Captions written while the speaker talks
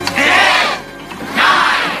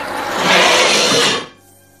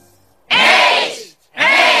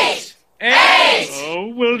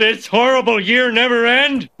this horrible year never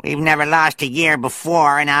end? We've never lost a year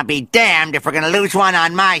before, and I'll be damned if we're gonna lose one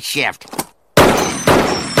on my shift.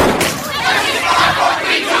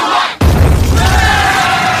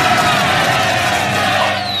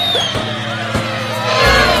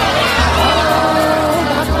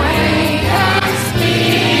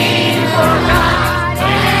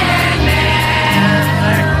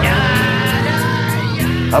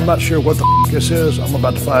 I'm not sure what the this is. I'm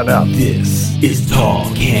about to find out. This is Tall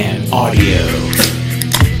Can Audio.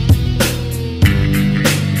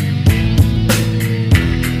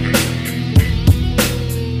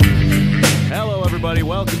 Hello, everybody.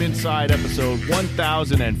 Welcome inside episode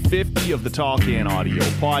 1050 of the Tall Can Audio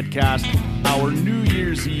podcast, our New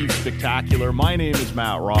Year's Eve spectacular. My name is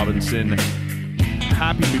Matt Robinson.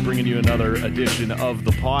 Happy to be bringing you another edition of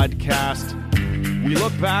the podcast. We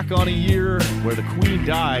look back on a year where the Queen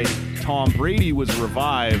died, Tom Brady was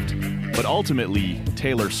revived, but ultimately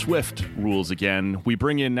Taylor Swift rules again. We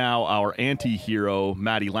bring in now our anti-hero,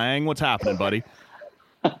 Matty Lang. What's happening, buddy?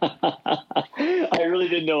 I really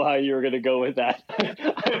didn't know how you were going to go with that.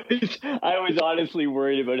 I was honestly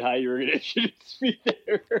worried about how you were going to introduce me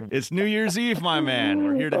there. It's New Year's Eve, my man.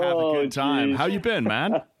 We're here to have a good time. Geez. How you been,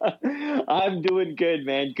 man? I'm doing good,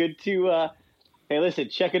 man. Good to... Hey, listen,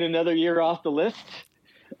 checking another year off the list.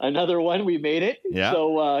 Another one, we made it. Yeah.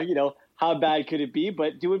 So, how bad could it be?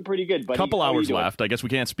 But doing pretty good, buddy. Couple hours left. I guess we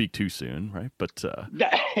can't speak too soon, right? But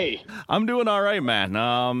hey, I'm doing all right, man.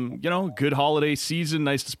 Good holiday season.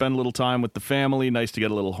 Nice to spend a little time with the family. Nice to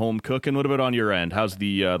get a little home cooking. What about on your end? How's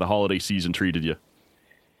the holiday season treated you?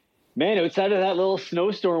 Man, outside of that little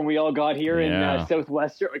snowstorm we all got here in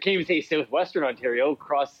southwestern, I can't even say southwestern Ontario,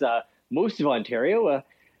 across most of Ontario.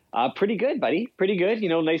 Pretty good, buddy. Pretty good.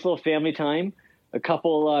 Nice little family time, a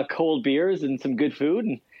couple cold beers and some good food,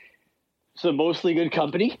 and so mostly good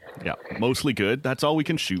company. Yeah, mostly good. That's all we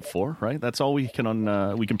can shoot for, right? That's all we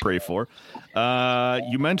can pray for.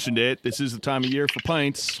 You mentioned it. This is the time of year for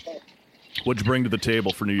pints. What'd you bring to the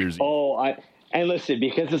table for New Year's Eve? And listen,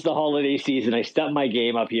 because it's the holiday season, I stepped my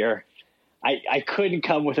game up here. I couldn't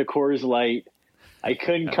come with a Coors Light. I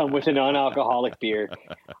couldn't come with a non-alcoholic beer.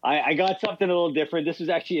 I got something a little different. This was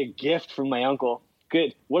actually a gift from my uncle.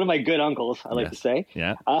 Good, one of my good uncles, I like to say.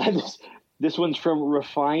 Yeah. This one's from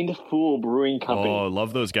Refined Fool Brewing Company. Oh, I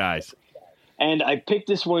love those guys. And I picked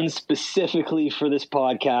this one specifically for this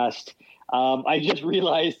podcast. I just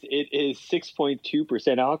realized it is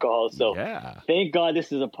 6.2% alcohol. So Thank God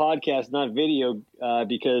this is a podcast, not video,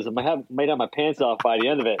 because I might have my pants off by the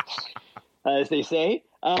end of it, as they say.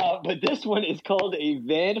 But this one is called a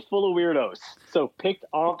Van Full of Weirdos. So picked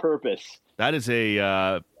on purpose. That is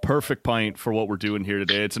a perfect pint for what we're doing here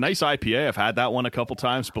today. It's a nice IPA. I've had that one a couple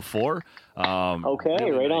times before. Really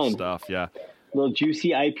right nice on stuff. Yeah. Little juicy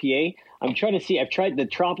IPA. I'm trying to see. I've tried the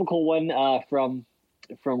tropical one from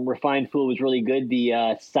Refined Fool. Was really good.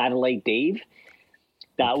 The Satellite Dave.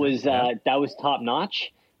 That was top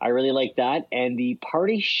notch. I really like that. And the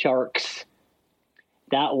Party Sharks.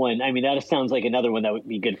 That one, I mean, that sounds like another one that would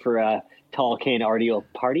be good for a Tall Can Audio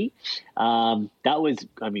party. That was,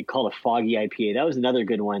 called a Foggy IPA. That was another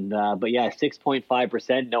good one. But yeah,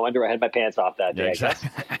 6.5%. No wonder I had my pants off that day. Exactly.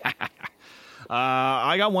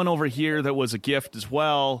 I got one over here that was a gift as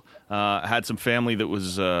well. I had some family that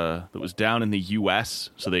was down in the U.S.,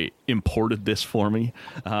 so they imported this for me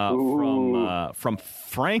from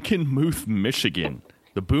Frankenmuth, Michigan,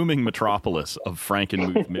 the booming metropolis of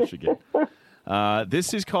Frankenmuth, Michigan.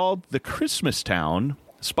 This is called the Christmas Town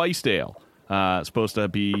Spiced Ale. It's supposed to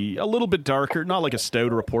be a little bit darker, not like a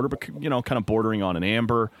stout or a porter, but kind of bordering on an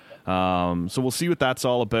amber. So we'll see what that's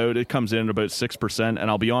all about. It comes in at about 6%, and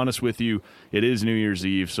I'll be honest with you, it is New Year's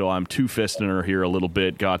Eve, so I'm two-fisting her here a little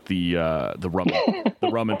bit. Got the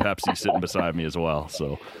rum and Pepsi sitting beside me as well.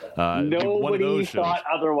 So nobody thought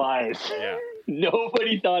otherwise. Yeah.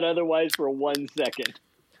 Nobody thought otherwise for 1 second.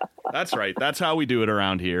 That's right. That's how we do it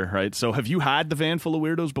around here, right? So have you had the Van Full of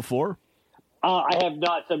Weirdos before? I have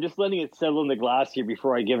not, so I'm just letting it settle in the glass here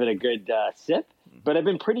before I give it a good sip. But I've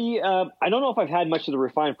been pretty I don't know if I've had much of the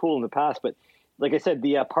Refined Fool in the past, but like I said,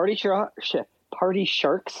 the Party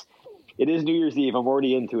Sharks, it is New Year's Eve. I'm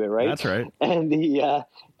already into it, right? That's right. And the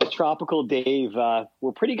Tropical Dave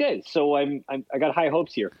were pretty good. So I got high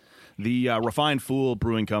hopes here. The Refined Fool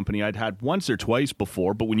Brewing Company, I'd had once or twice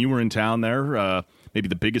before, but when you were in town there, maybe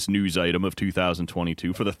the biggest news item of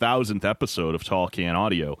 2022, for the 1,000th episode of Tall Can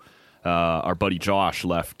Audio, our buddy Josh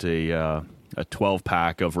left a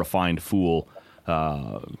 12-pack of Refined Fool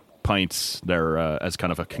pints there as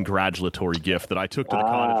kind of a congratulatory gift that I took to the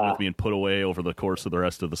cottage with me and put away over the course of the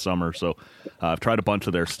rest of the summer. So I've tried a bunch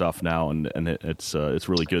of their stuff now, and it's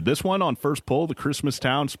really good. This one on first pull, the Christmas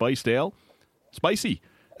Town Spiced Ale, spicy.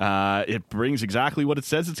 It brings exactly what it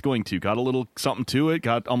says it's going to. Got a little something to it.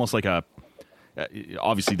 Got almost like a.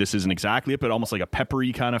 Obviously, this isn't exactly it, but almost like a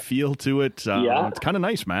peppery kind of feel to it. It's kind of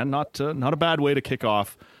nice, man. Not a bad way to kick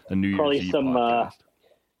off a New Year's Eve podcast.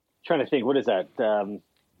 Trying to think, what is that?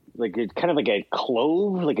 Like kind of like a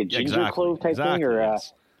clove, like a ginger clove type thing, or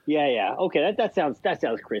yes. Yeah. Okay, that sounds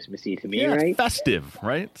Christmassy to me, right? Festive,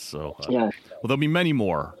 right? So well, there'll be many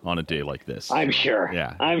more on a day like this. I'm sure.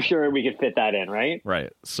 Yeah, I'm sure we could fit that in, right?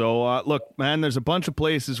 Right. So look, man, there's a bunch of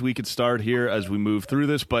places we could start here as we move through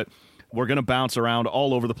this, but we're going to bounce around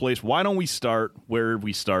all over the place. Why don't we start where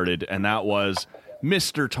we started, and that was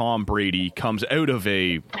Mr. Tom Brady comes out of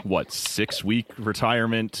a, 6-week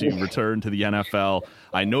retirement to return to the NFL.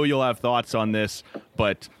 I know you'll have thoughts on this,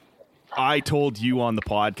 but I told you on the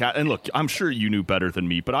podcast, and look, I'm sure you knew better than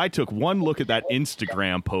me, but I took one look at that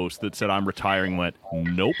Instagram post that said I'm retiring and went,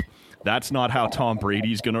 nope. That's not how Tom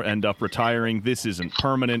Brady's going to end up retiring. This isn't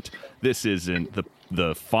permanent. This isn't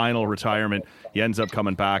the final retirement. He ends up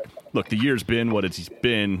coming back. Look, the year's been what it's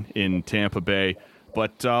been in Tampa Bay,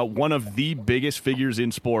 but one of the biggest figures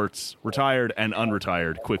in sports retired and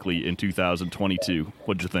unretired quickly in 2022.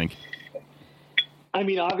 What'd you think? I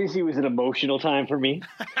mean, obviously it was an emotional time for me.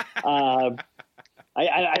 I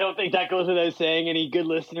don't think that goes without saying. Any good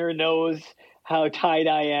listener knows how tied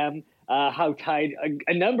I am. How tied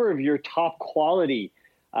a number of your top quality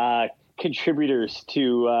contributors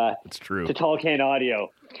to it's true. To Tall Can Audio.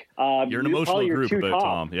 You're an emotional group,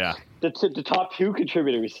 Tom. Yeah, the top two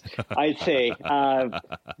contributors, I'd say,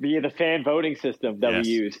 via the fan voting system that we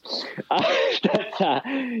use.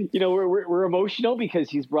 We're emotional because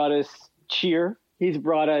he's brought us cheer. He's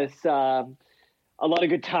brought us a lot of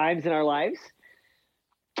good times in our lives.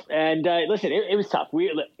 And listen, it was tough.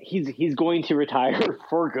 He's going to retire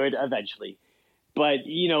for good eventually, but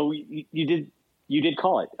you did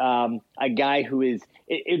call it a guy who is.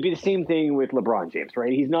 It'd be the same thing with LeBron James,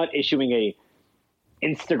 right? He's not issuing a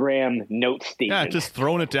Instagram note statement. Yeah, just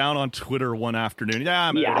throwing it down on Twitter one afternoon.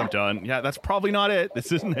 I'm done. Yeah, that's probably not it.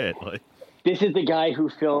 This isn't it. This is the guy who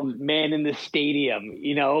filmed Man in the Stadium,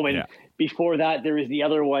 and before that there was the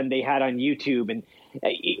other one they had on YouTube, and.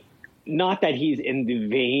 Not that he's in the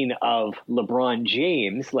vein of LeBron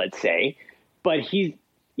James, let's say, but he's,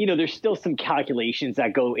 there's still some calculations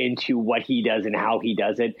that go into what he does and how he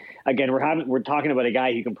does it. Again, we're talking about a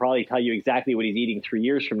guy who can probably tell you exactly what he's eating 3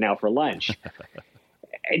 years from now for lunch.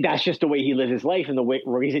 That's just the way he lives his life, and the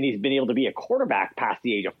reason he's been able to be a quarterback past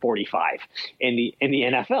the age of 45 in the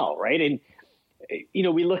NFL, right? And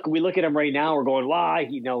we look at him right now, we're going, wow,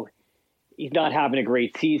 he's not having a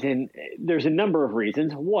great season. There's a number of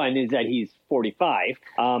reasons. One is that he's 45.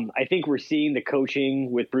 I think we're seeing the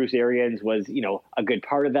coaching with Bruce Arians was, a good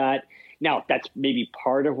part of that. Now, that's maybe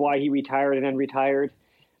part of why he retired and then retired.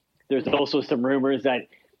 There's also some rumors that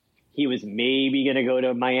he was maybe going to go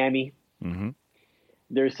to Miami. Mm-hmm.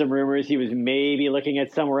 There's some rumors he was maybe looking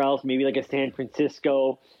at somewhere else, maybe like a San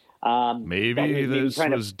Francisco. Maybe this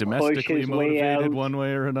was domestically motivated one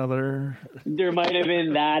way or another. There might have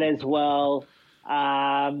been that as well.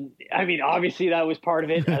 Obviously that was part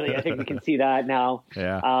of it. I think we can see that now.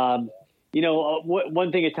 Yeah.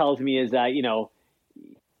 One thing it tells me is that,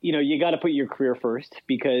 you got to put your career first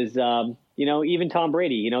because, even Tom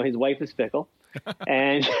Brady, his wife is fickle.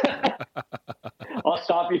 And I'll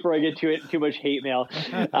stop before I get too much hate mail.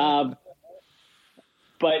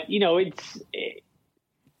 But,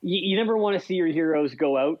 you never want to see your heroes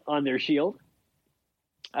go out on their shield.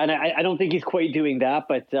 And I don't think he's quite doing that,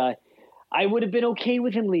 but I would have been okay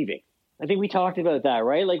with him leaving. I think we talked about that,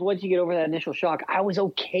 right? Like once you get over that initial shock, I was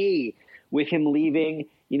okay with him leaving,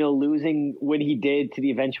 losing when he did to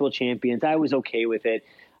the eventual champions. I was okay with it.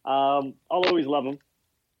 I'll always love him.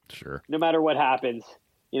 Sure. No matter what happens,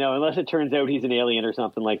 unless it turns out he's an alien or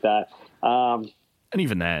something like that. And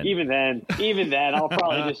even then, I'll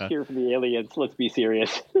probably just cheer for the aliens. Let's be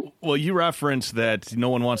serious. Well, you referenced that no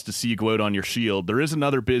one wants to see you go out on your shield. There is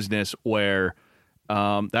another business where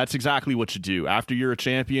that's exactly what you do. After you're a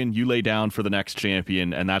champion, you lay down for the next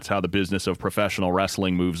champion, and that's how the business of professional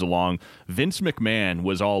wrestling moves along. Vince McMahon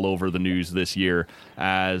was all over the news this year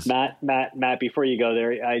as... Matt, before you go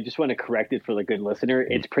there, I just want to correct it for the good listener.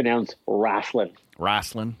 It's pronounced wrestling.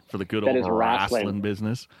 Wrestling, for the good old wrestling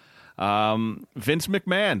business. Vince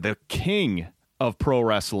McMahon, the king of pro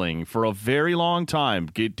wrestling for a very long time,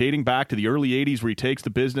 dating back to the early 80s, where he takes the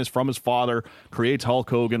business from his father, creates Hulk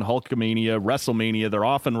Hogan, Hulkamania, WrestleMania. They're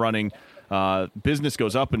off and running Business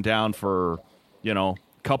goes up and down for,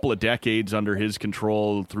 couple of decades under his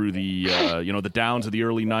control through the the downs of the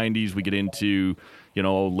early 90s. We get into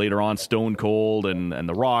later on Stone Cold and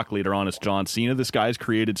The Rock. Later on it's John Cena. This guy's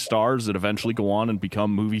created stars that eventually go on and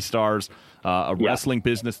become movie stars. Wrestling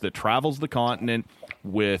business that travels the continent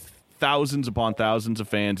with thousands upon thousands of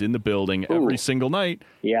fans in the building every single night.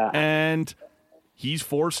 Yeah. And he's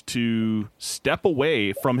forced to step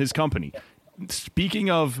away from his company.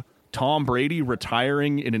 Speaking of Tom Brady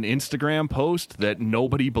retiring in an Instagram post that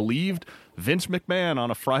nobody believed, Vince McMahon on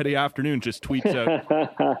a Friday afternoon just tweets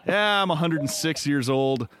out, I'm 106 years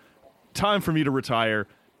old. Time for me to retire.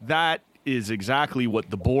 That is exactly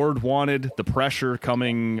what the board wanted. The pressure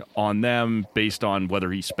coming on them based on whether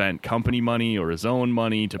he spent company money or his own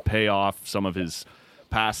money to pay off some of his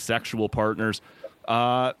past sexual partners.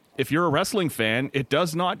 If you're a wrestling fan, it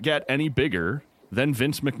does not get any bigger than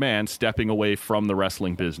Vince McMahon stepping away from the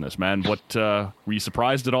wrestling business, man. What were you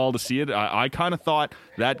surprised at all to see it? I kind of thought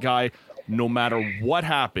that guy, no matter what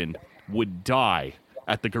happened, would die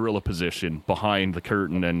at the gorilla position behind the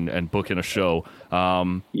curtain and booking a show.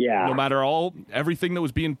 No matter everything that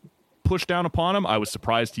was being pushed down upon him, I was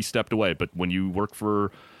surprised he stepped away. But when you work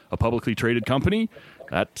for a publicly traded company,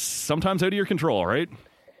 that's sometimes out of your control, right?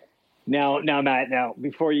 Now, Matt,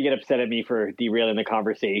 before you get upset at me for derailing the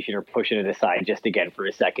conversation or pushing it aside just again for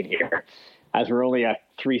a second here, as we're only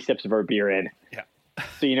 3 sips of our beer in. Yeah.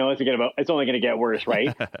 So it's only going to get worse,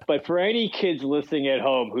 right? But for any kids listening at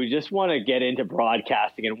home who just want to get into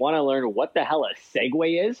broadcasting and want to learn what the hell a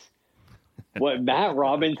segue is, what Matt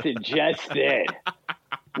Robinson just did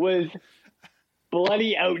was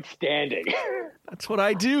bloody outstanding. That's what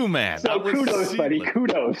I do, man. So kudos, buddy.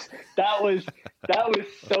 Kudos. That was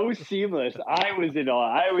so seamless. I was in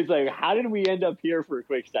awe. I was like, how did we end up here for a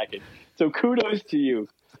quick second? So kudos to you.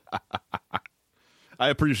 I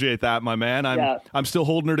appreciate that, my man. I'm still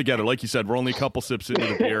holding her together. Like you said, we're only a couple sips into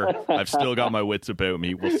the beer. I've still got my wits about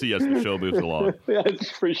me. We'll see as the show moves along.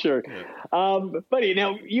 That's for sure. Buddy,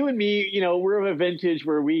 now you and me, we're of a vintage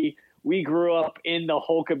where we grew up in the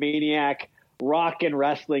Hulkamaniac rock and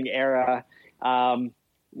wrestling era.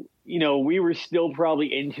 We were still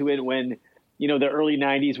probably into it when, the early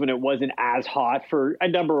 90s when it wasn't as hot for a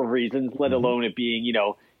number of reasons, let alone it being,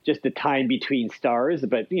 just the time between stars.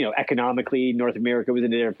 But, economically, North America was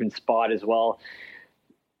in a different spot as well.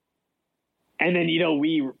 And then,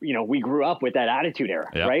 we grew up with that Attitude Era,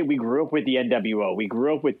 right? We grew up with the NWO. We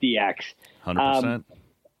grew up with DX. 100%.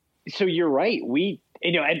 So you're right. We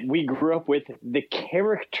grew up with the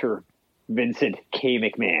character Vincent K.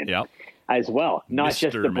 McMahon as well, not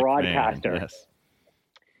just the broadcaster. Yes.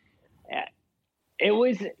 It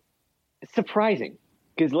was surprising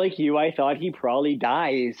because, like you, I thought he probably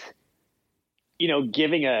dies,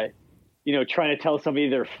 giving trying to tell somebody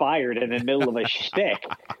they're fired in the middle of a shtick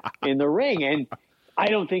in the ring. And I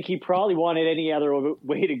don't think he probably wanted any other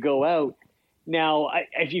way to go out. Now,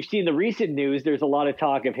 if you've seen the recent news, there's a lot of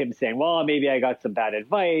talk of him saying, well, maybe I got some bad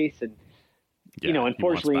advice. And,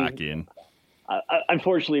 unfortunately, he wants back in.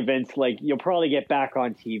 Unfortunately, Vince, you'll probably get back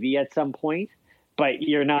on TV at some point, but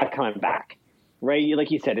you're not coming back, right? Like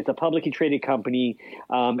you said, it's a publicly traded company,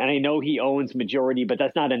 and I know he owns majority, but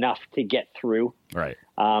that's not enough to get through. Right.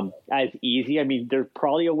 As easy. I mean, there's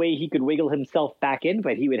probably a way he could wiggle himself back in,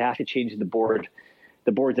 but he would have to change the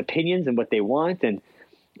board's opinions and what they want. And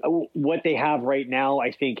what they have right now,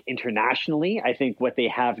 I think internationally, what they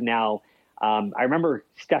have now, I remember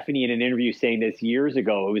Stephanie in an interview saying this years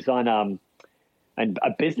ago. It was on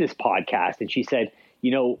a business podcast, and she said,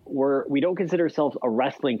 we don't consider ourselves a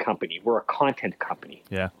wrestling company. We're a content company.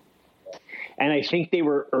 Yeah. And I think they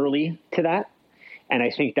were early to that. And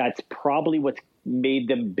I think that's probably what's made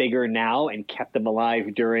them bigger now and kept them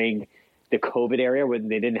alive during the COVID era when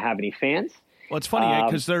they didn't have any fans. Well, it's funny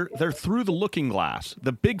because they're through the looking glass.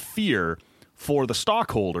 The big fear for the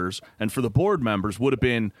stockholders and for the board members would have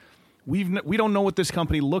been, we don't know what this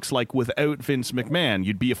company looks like without Vince McMahon.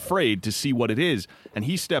 You'd be afraid to see what it is. And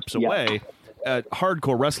he steps away.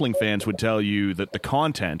 Hardcore wrestling fans would tell you that the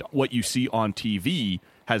content, what you see on TV,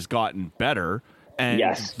 has gotten better. And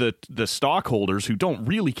the stockholders who don't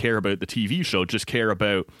really care about the TV show, just care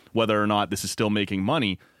about whether or not this is still making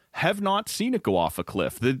money, have not seen it go off a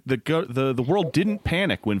cliff. The world didn't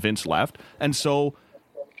panic when Vince left. And so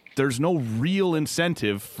there's no real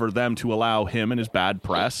incentive for them to allow him and his bad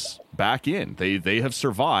press back in. They have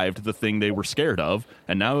survived the thing they were scared of,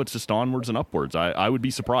 and now it's just onwards and upwards. I would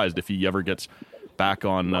be surprised if he ever gets back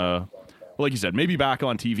on, like you said, maybe back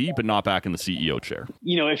on TV, but not back in the CEO chair.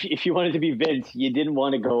 If you wanted to be Vince, you didn't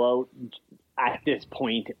want to go out at this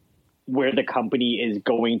point where the company is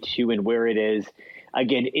going to and where it is.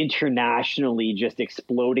 again, internationally just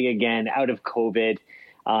exploding again out of COVID.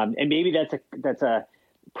 And maybe that's a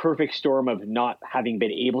perfect storm of not having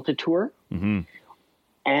been able to tour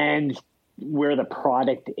and where the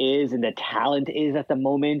product is and the talent is at the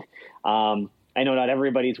moment. I know not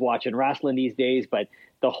everybody's watching wrestling these days, but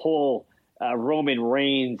the whole Roman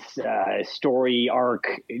Reigns story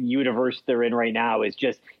arc universe they're in right now is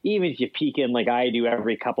just, even if you peek in like I do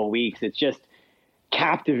every couple of weeks, it's just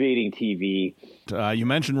captivating TV. You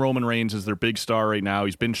mentioned Roman Reigns as their big star right now.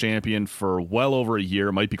 He's been champion for well over a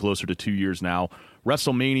year, might be closer to 2 years now.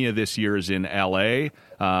 WrestleMania this year is in LA,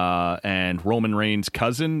 and Roman Reigns'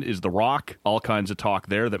 cousin is The Rock. All kinds of talk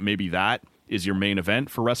there that maybe that is your main event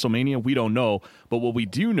for WrestleMania. We don't know, but what we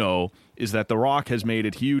do know is that The Rock has made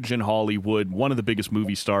it huge in Hollywood, one of the biggest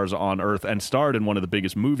movie stars on earth, and starred in one of the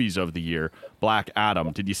biggest movies of the year, Black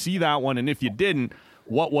Adam. Did you see that one? And if you didn't,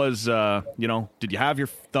 what was, did you have your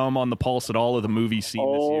thumb on the pulse at all of the movie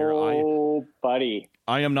scene this year? Oh, buddy.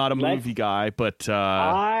 I am not a movie guy, but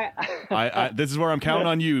I this is where I'm counting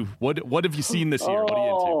on you. What have you seen this year? What are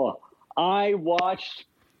you into? I watched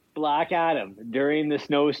Black Adam during the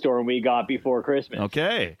snowstorm we got before Christmas.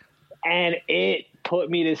 Okay. And it put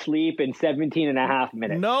me to sleep in 17 and a half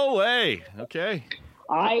minutes. No way. Okay.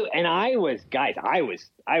 I was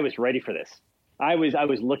ready for this. I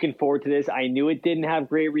was looking forward to this. I knew it didn't have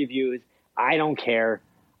great reviews. I don't care.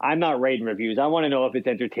 I'm not rating reviews. I want to know if it's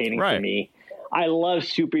entertaining for me. I love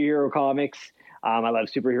superhero comics. I love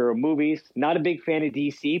superhero movies. Not a big fan of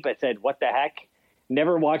DC, but said, what the heck?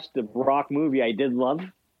 Never watched the Rock movie I did love.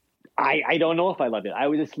 I don't know if I loved it. I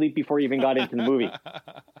was asleep before I even got into the movie.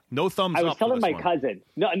 No thumbs up. I was telling my cousin.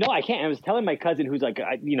 No, I can't. I was telling my cousin who's like,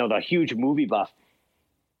 the huge movie buff.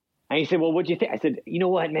 And he said, well, what'd you think? I said, you know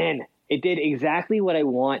what, man? It did exactly what I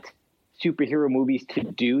want superhero movies to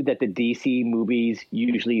do that the DC movies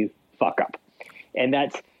usually fuck up. And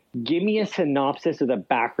that's, give me a synopsis of the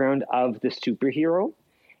background of the superhero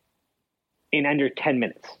in under 10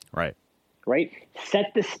 minutes. Right.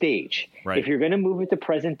 Set the stage. Right. If you're going to move it to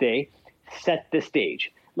present day, set the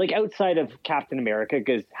stage. Like outside of Captain America,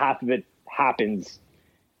 because half of it happens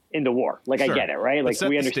in the war. Like, sure. I get it, right? Like,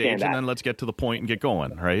 we understand that. And then let's get to the point and get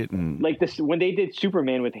going, right? And like this, when they did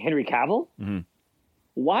Superman with Henry Cavill,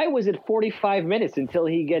 why was it 45 minutes until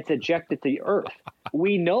he gets ejected to Earth?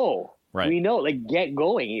 We know. Right. We know. Like, get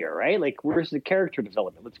going here, right? Like, where's the character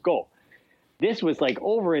development? Let's go. This was like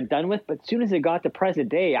over and done with, but as soon as it got to present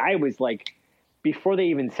day, I was like, before they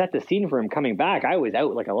even set the scene for him coming back, I was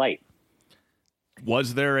out like a light.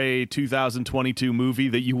 Was there a 2022 movie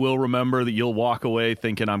that you will remember that you'll walk away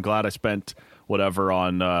thinking, I'm glad I spent whatever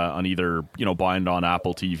on either, buying it on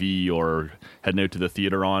Apple TV or heading out to the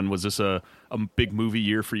theater on? Was this a big movie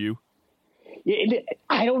year for you? Yeah,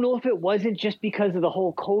 I don't know if it wasn't just because of the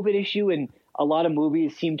whole COVID issue, and a lot of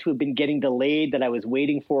movies seem to have been getting delayed that I was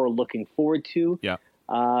waiting for or looking forward to. Yeah.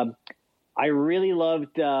 I really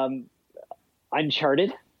loved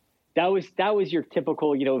Uncharted. That was your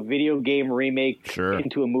typical, video game remake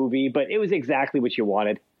into a movie, but it was exactly what you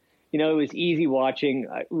wanted. It was easy watching.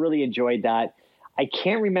 I really enjoyed that. I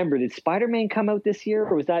can't remember. Did Spider-Man come out this year,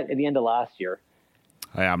 or was that at the end of last year?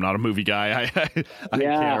 I'm not a movie guy. I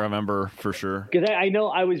can't remember for sure. Because I know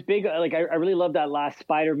I was big. Like, I really loved that last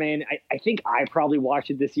Spider-Man. I think I probably watched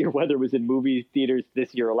it this year, whether it was in movie theaters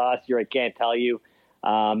this year or last year. I can't tell you.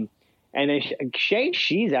 And then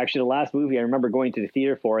Shang-Chi's actually the last movie I remember going to the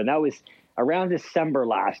theater for, and that was around December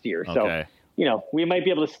last year. Okay. So, we might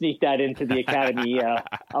be able to sneak that into the Academy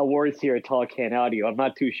Awards here at Tall Can Audio. I'm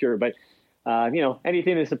not too sure, but,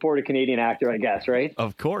 anything to support a Canadian actor, I guess, right?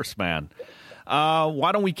 Of course, man.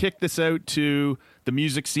 Why don't we kick this out to the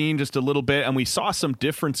music scene just a little bit? And we saw some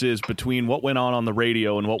differences between what went on the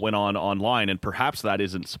radio and what went on online, and perhaps that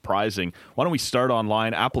isn't surprising. Why don't we start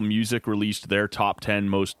online? Apple Music released their top 10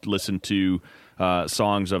 most listened to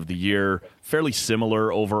songs of the year. Fairly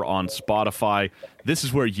similar over on Spotify. This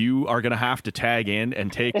is where you are going to have to tag in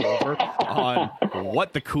and take over on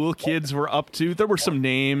what the cool kids were up to. There were some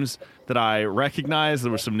names that I recognized.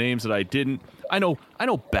 There were some names that I didn't. I know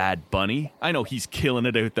Bad Bunny. I know he's killing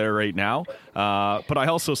it out there right now. But I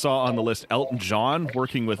also saw on the list Elton John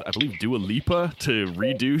working with, I believe, Dua Lipa to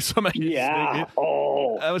redo some of his Yeah.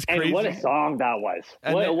 Oh, that was crazy. And what a song that was.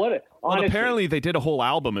 Well, apparently they did a whole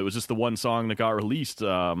album. It was just the one song that got released.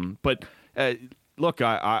 But look,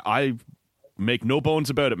 I make no bones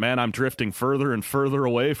about it, man. I'm drifting further and further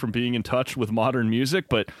away from being in touch with modern music,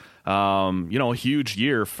 but a huge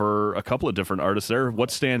year for a couple of different artists there.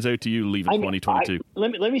 What stands out to you leaving 2022?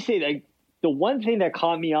 Let me say that the one thing that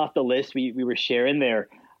caught me off the list we were sharing there,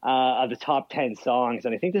 of the top 10 songs,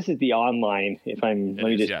 and I think this is the online. Let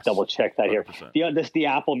me just double check that 100%. here. This is the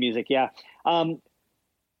Apple Music, yeah.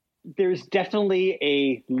 There's definitely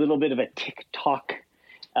a little bit of a TikTok,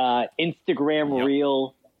 Instagram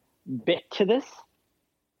reel bit to this.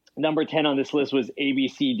 Number 10 on this list was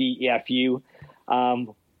ABCDEFU,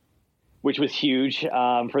 which was huge.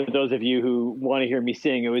 For those of you who want to hear me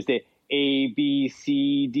sing, it was the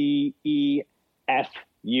ABCDEFU,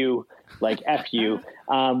 like FU,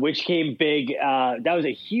 which came big. That was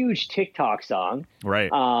a huge TikTok song.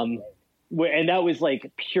 Right. And that was like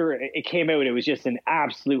pure, it came out, it was just an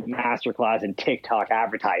absolute masterclass in TikTok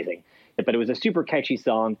advertising. But it was a super catchy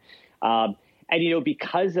song. And,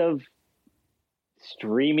 because of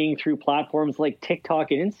streaming through platforms like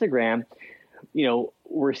TikTok and Instagram,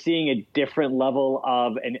 we're seeing a different level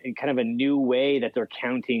of and kind of a new way that they're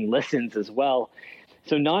counting listens as well.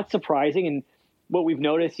 So not surprising. And what we've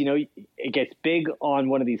noticed, it gets big on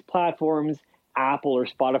one of these platforms. Apple or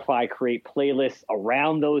Spotify create playlists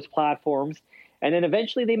around those platforms, and then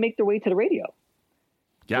eventually they make their way to the radio.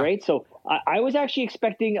 Yeah. Right. So I was actually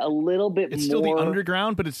expecting a little bit more. It's still the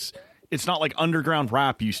underground, but it's not like underground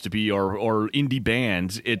rap used to be or indie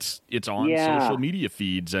bands. It's on social media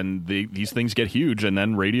feeds, and these things get huge, and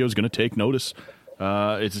then radio is going to take notice.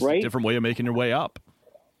 It's a different way of making your way up.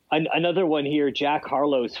 Another one here, Jack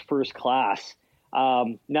Harlow's First Class.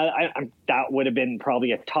 Now, that would have been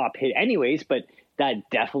probably a top hit anyways, but that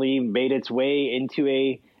definitely made its way into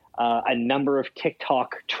a number of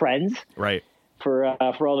TikTok trends. Right. For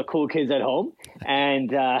all the cool kids at home.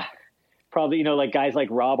 And probably, like guys like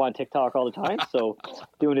Rob on TikTok all the time. So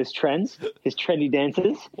doing his trendy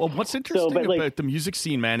dances. Well, what's interesting about the music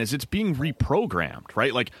scene, man, is it's being reprogrammed,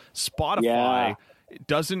 right? Like Spotify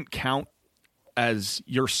doesn't count as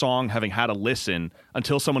your song having had a listen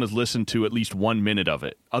until someone has listened to at least 1 minute of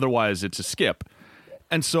it. Otherwise, it's a skip.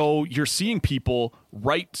 And so you're seeing people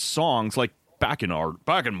write songs like back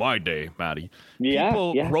in my day, Maddie.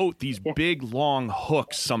 People wrote these big, long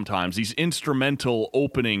hooks sometimes, these instrumental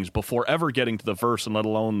openings before ever getting to the verse and let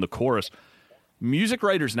alone the chorus. Music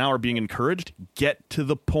writers now are being encouraged, get to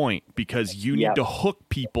the point, because you need to hook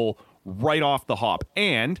people right off the hop.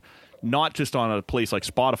 And not just on a place like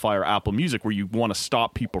Spotify or Apple Music where you want to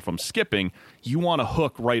stop people from skipping. You want to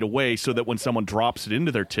hook right away so that when someone drops it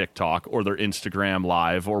into their TikTok or their Instagram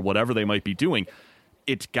live or whatever they might be doing,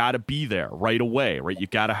 it's got to be there right away, right? You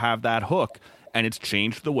got to have that hook, and it's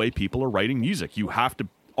changed the way people are writing music. You have to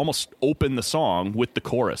almost open the song with the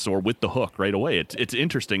chorus or with the hook right away. It's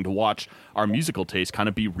interesting to watch our musical taste kind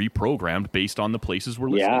of be reprogrammed based on the places we're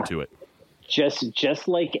listening to it. Just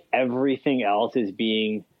like everything else is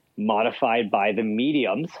being modified by the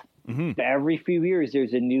mediums. Mm-hmm. Every few years,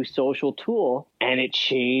 there's a new social tool, and it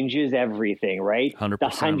changes everything, right?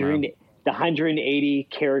 100%. The 180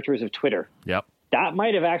 characters of Twitter. Yep. That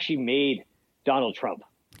might have actually made Donald Trump.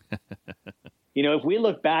 If we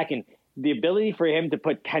look back and the ability for him to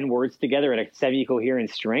put 10 words together in a semi-coherent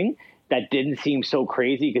string that didn't seem so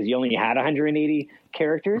crazy because he only had 180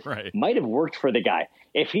 characters might have worked for the guy.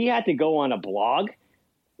 If he had to go on a blog,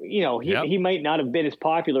 he might not have been as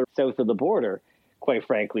popular south of the border, quite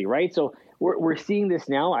frankly, right? So we're seeing this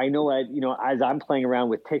now. I know as I'm playing around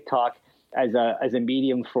with TikTok as a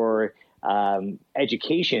medium for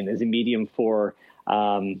education, as a medium for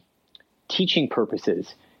teaching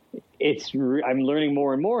purposes, I'm learning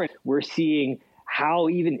more and more. We're seeing how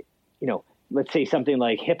even, let's say something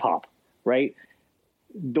like hip hop, right?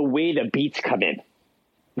 The way the beats come in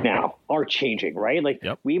now are changing, right? Like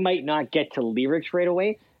we might not get to lyrics right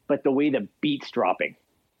away, but the way the beat's dropping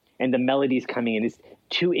and the melodies coming in is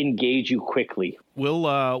to engage you quickly.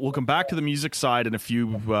 We'll come back to the music side in a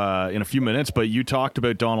few minutes, but you talked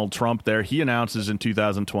about Donald Trump there. He announces in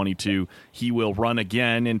 2022 he will run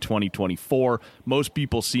again in 2024. Most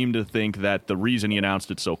people seem to think that the reason he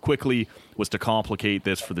announced it so quickly was to complicate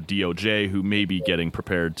this for the DOJ, who may be getting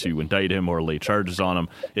prepared to indict him or lay charges on him.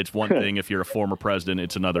 It's one thing if you're a former president,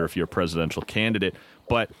 it's another if you're a presidential candidate.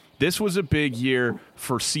 But this was a big year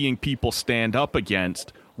for seeing people stand up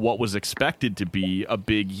against what was expected to be a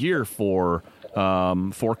big year for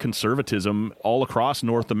conservatism all across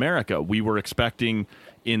North America. We were expecting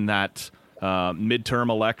in that midterm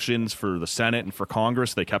elections for the Senate and for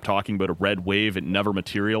Congress, they kept talking about a red wave. It never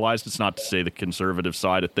materialized. It's not to say the conservative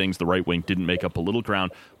side of things, the right wing, didn't make up a little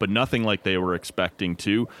ground, but nothing like they were expecting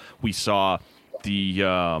to. We saw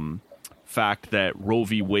the fact that Roe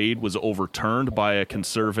v. Wade was overturned by a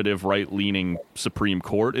conservative right-leaning Supreme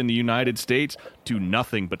Court in the United States do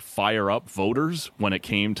nothing but fire up voters when it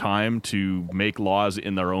came time to make laws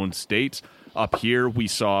in their own states. Up here, we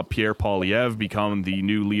saw Pierre Poilievre become the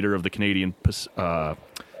new leader of the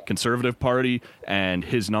Conservative Party, and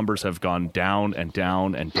his numbers have gone down and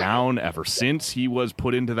down and down ever since he was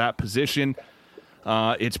put into that position.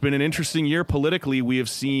 It's been an interesting year politically. We have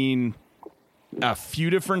seen a few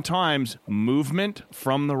different times movement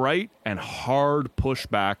from the right and hard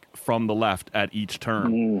pushback from the left at each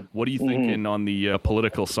turn. What are you thinking on the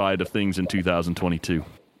political side of things in 2022?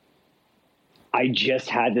 I just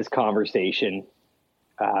had this conversation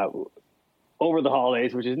over the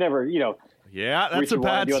holidays, which is never, Yeah, that's a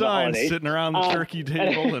bad sign, sitting around the turkey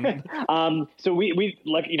table. And so we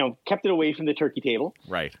kept it away from the turkey table.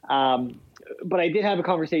 Right. But I did have a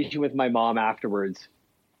conversation with my mom afterwards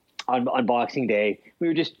on Boxing Day. We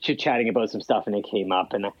were just chit-chatting about some stuff, and it came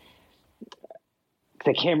up. And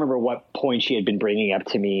I can't remember what point she had been bringing up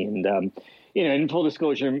to me. And, in full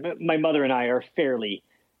disclosure, my mother and I are fairly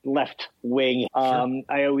left-wing. Sure.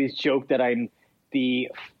 I always joke that I'm the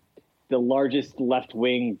largest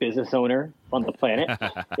left-wing business owner on the planet,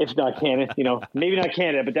 if not Canada. Maybe not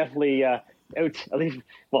Canada, but definitely out at least.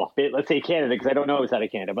 Well, let's say Canada, because I don't know outside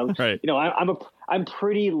of Canada. But right. I'm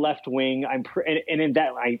pretty left-wing. And in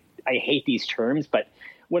that I hate these terms, but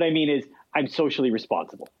what I mean is I'm socially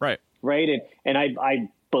responsible. Right. Right. And I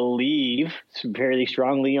believe fairly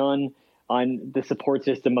strongly on the support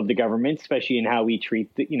system of the government, especially in how we treat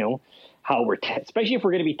how we're especially if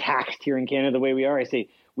we're going to be taxed here in Canada the way we are. I say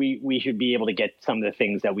we should be able to get some of the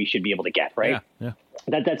things that we should be able to get, right? Yeah.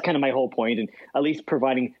 That's kind of my whole point, and at least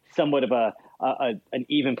providing somewhat of an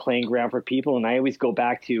even playing ground for people. And I always go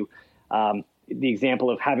back to the example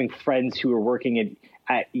of having friends who were working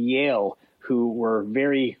at Yale who were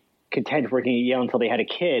very content working at Yale until they had a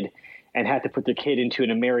kid and had to put their kid into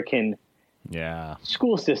an American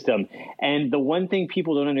school system. And the one thing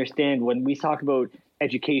people don't understand when we talk about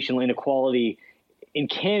educational inequality in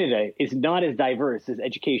Canada is not as diverse as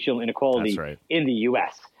educational inequality in the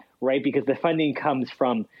U.S., right? Because the funding comes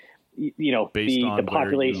from, based on the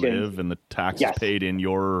population where you live and the taxes paid in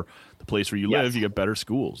the place where you live, you get better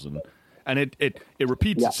schools. And it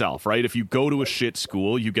repeats itself, right? If you go to a shit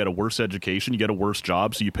school, you get a worse education, you get a worse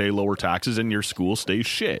job, so you pay lower taxes and your school stays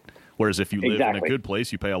shit. Whereas if you live in a good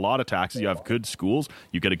place, you pay a lot of taxes, you have good schools,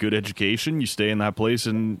 you get a good education, you stay in that place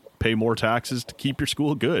and pay more taxes to keep your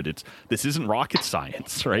school good. This isn't rocket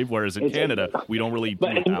science, right? Whereas in Canada, we don't really do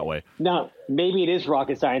it that way. Now, maybe it is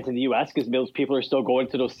rocket science in the U.S. because those people are still going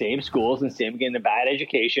to those same schools and same getting a bad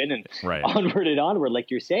education and onward and onward, like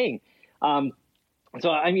you're saying. So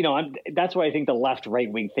that's why I think the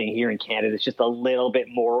left-right wing thing here in Canada is just a little bit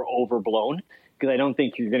more overblown, because I don't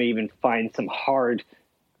think you're going to even find some hard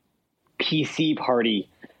PC party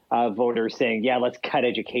voters saying, yeah, let's cut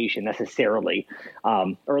education necessarily,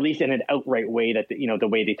 or at least in an outright way that, the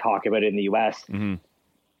way they talk about it in the U.S. Mm-hmm.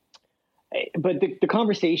 But the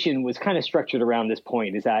conversation was kind of structured around this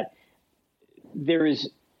point, is that there is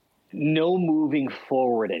no moving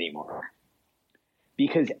forward anymore,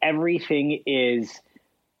 because everything is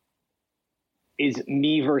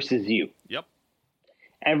me versus you. Yep.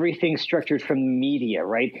 Everything's structured from the media,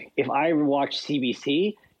 right? If I watch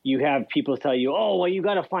CBC, you have people tell you, oh, well, you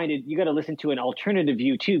got to listen to an alternative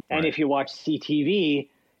view too. Right. And if you watch CTV,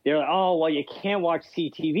 they're like, oh, well, you can't watch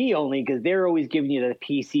CTV only because they're always giving you the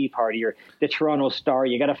PC party or the Toronto Star.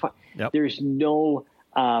 You got to find, there's no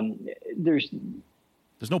progress.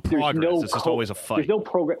 It's just always a fight. There's no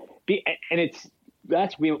progress. And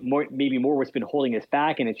that's maybe more what's been holding us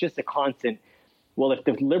back. And it's just a constant, well, if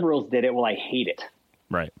the liberals did it, well, I hate it.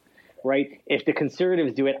 Right. Right. If the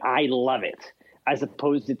conservatives do it, I love it. As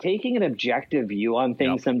opposed to taking an objective view on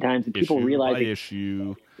things sometimes, and people realize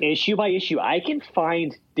issue by issue, I can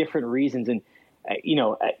find different reasons. And,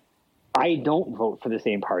 I don't vote for the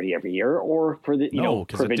same party every year or for the,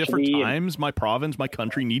 because at different times, my province, my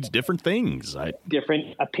country needs different things.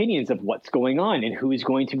 Different opinions of what's going on and who's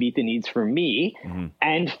going to meet the needs for me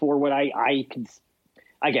and for what I can.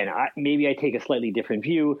 Again, maybe I take a slightly different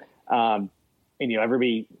view. And,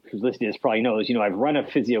 everybody who's listening to this probably knows, I've run a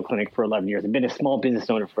physio clinic for 11 years. I've been a small business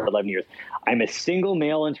owner for 11 years. I'm a single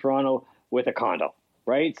male in Toronto with a condo,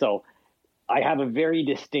 right? So I have a very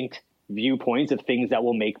distinct viewpoints of things that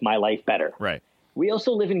will make my life better. Right. We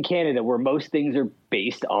also live in Canada where most things are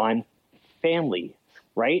based on family,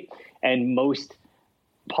 right? And most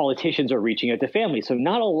politicians are reaching out to families. So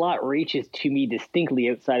not a lot reaches to me distinctly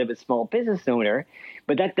outside of a small business owner,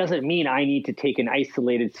 but that doesn't mean I need to take an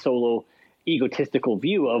isolated solo egotistical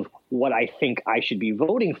view of what I think I should be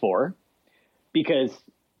voting for, because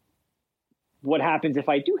what happens if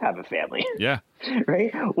I do have a family? Yeah.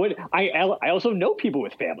 Right. I also know people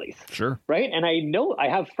with families. Sure. Right. And I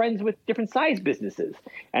have friends with different size businesses,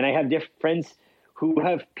 and I have friends who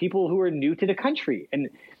have people who are new to the country. And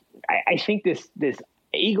I think this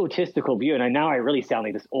egotistical view, and now I really sound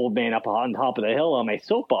like this old man up on top of the hill on my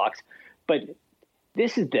soapbox, but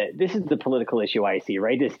this is the political issue I see,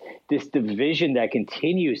 right? This division that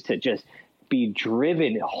continues to just be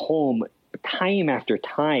driven home time after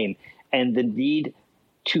time, and the need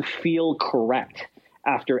to feel correct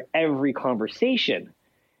after every conversation.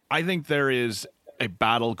 I think there is a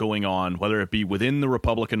battle going on, whether it be within the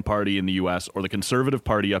Republican Party in the U.S. or the Conservative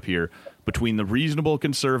Party up here, between the reasonable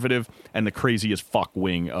conservative and the crazy as fuck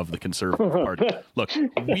wing of the Conservative Party. Look,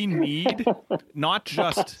 we need not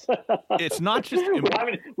just it's not just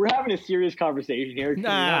we're having a serious conversation here.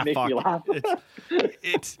 Nah, make me laugh.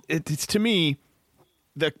 it's to me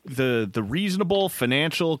the reasonable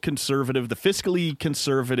financial conservative, the fiscally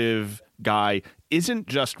conservative guy isn't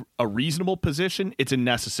just a reasonable position, it's a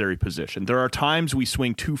necessary position. There are times we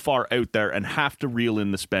swing too far out there and have to reel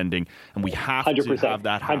in the spending, and we have 100%, to have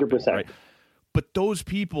that happen. 100%. Right? But those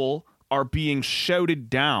people are being shouted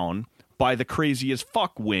down by the crazy as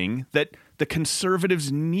fuck wing that the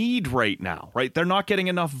conservatives need right now, right? They're not getting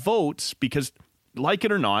enough votes because, like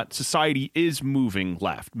it or not, society is moving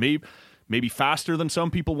left. Maybe faster than some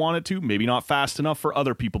people want it to, maybe not fast enough for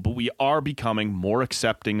other people, but we are becoming more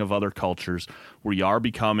accepting of other cultures. We are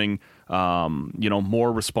becoming,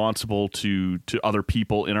 more responsible to other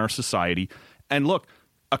people in our society. And look,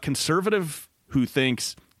 a conservative who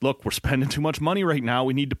thinks, look, we're spending too much money right now,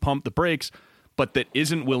 we need to pump the brakes, but that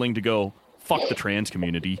isn't willing to go, fuck the trans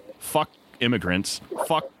community, fuck immigrants,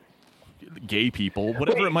 fuck gay people,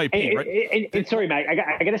 whatever it might be, right? And sorry, Matt,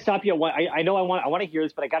 I got to stop you. I know I want to hear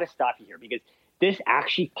this, but I got to stop you here because this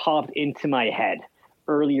actually popped into my head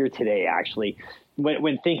earlier today. Actually,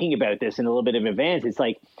 when thinking about this in a little bit of advance, it's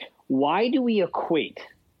like, why do we equate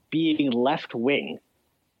being left wing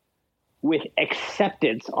with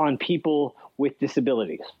acceptance on people with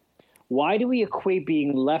disabilities? Why do we equate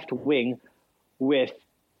being left wing with?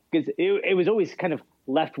 Because it was always kind of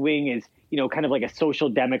left wing is, kind of like a social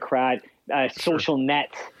democrat, social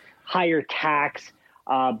net, higher tax,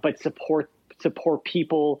 but support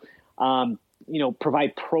people,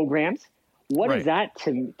 provide programs. What is that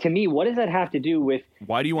to me? What does that have to do with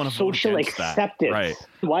why do you want to social vote against acceptance? That? Right.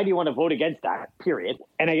 Why do you want to vote against that? Period.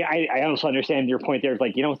 And I also understand your point there.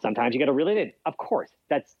 Like, sometimes you got to reel it in. Of course,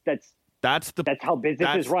 that's how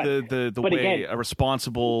business is run. The but way again, a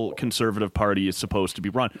responsible conservative party is supposed to be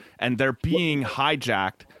run. And they're being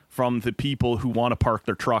hijacked from the people who want to park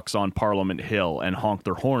their trucks on Parliament Hill and honk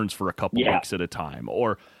their horns for a couple weeks at a time.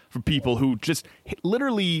 Or for people who just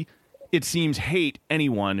literally, it seems, hate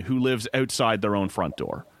anyone who lives outside their own front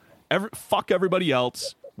door. Fuck everybody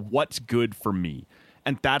else. What's good for me?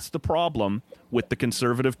 And that's the problem with the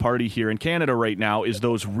Conservative Party here in Canada right now, is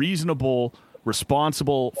those reasonable,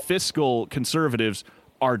 responsible, fiscal conservatives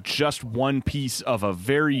are just one piece of a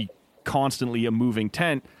very constantly a moving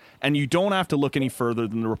tent. And you don't have to look any further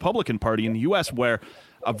than the Republican Party in the U.S., where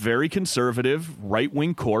a very conservative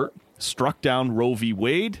right-wing court struck down Roe v.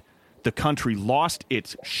 Wade. The country lost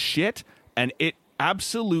its shit, and it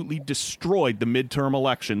absolutely destroyed the midterm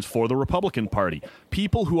elections for the Republican Party.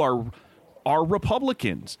 People who are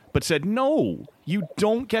Republicans, but said, no, you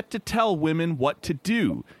don't get to tell women what to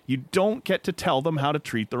do. You don't get to tell them how to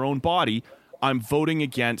treat their own body. I'm voting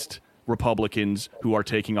against Republicans who are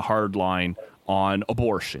taking a hard line on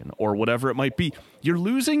abortion or whatever it might be. You're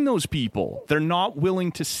losing those people. They're not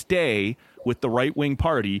willing to stay with the right-wing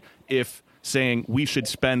party if saying we should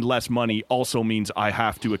spend less money also means I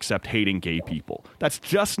have to accept hating gay people. That's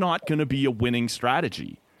just not going to be a winning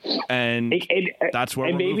strategy. And that's where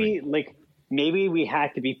we're moving. Maybe we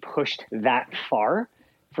had to be pushed that far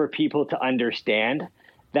for people to understand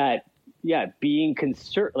that, being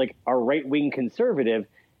a right-wing conservative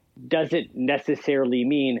doesn't necessarily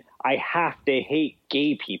mean I have to hate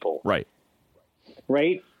gay people. Right.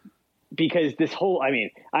 Right? Because this whole,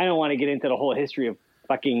 I don't want to get into the whole history of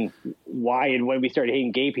fucking why and when we started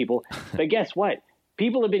hating gay people. But guess what?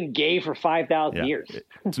 People have been gay for 5,000 years.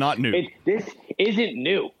 It's not new. This isn't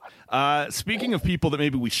new. Speaking of people that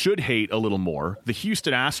maybe we should hate a little more, the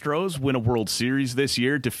Houston Astros win a World Series this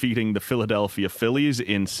year, defeating the Philadelphia Phillies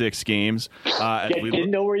in 6 games. Didn't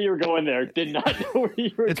know where you were going there. Did not know where you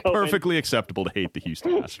were going. It's perfectly acceptable to hate the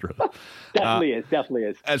Houston Astros. Definitely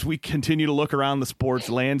is. As we continue to look around the sports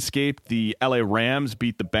landscape, the LA Rams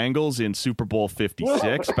beat the Bengals in Super Bowl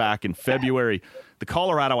 56 back in February. The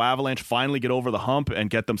Colorado Avalanche finally get over the hump and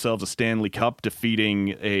get themselves a Stanley Cup,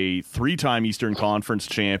 defeating a 3-time Eastern Conference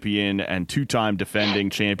champion and 2-time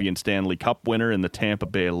defending champion Stanley Cup winner in the Tampa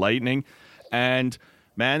Bay Lightning. And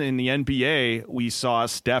man, in the NBA, we saw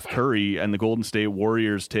Steph Curry and the Golden State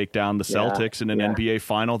Warriors take down the Celtics in an NBA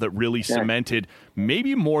final that really cemented,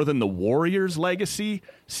 maybe more than the Warriors' legacy,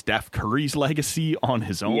 Steph Curry's legacy on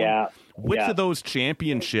his own. Which of those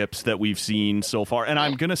championships that we've seen so far, and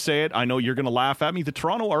I'm going to say it, I know you're going to laugh at me, the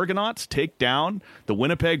Toronto Argonauts take down the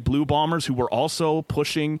Winnipeg Blue Bombers, who were also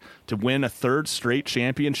pushing to win a third straight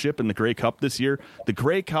championship in the Grey Cup this year. The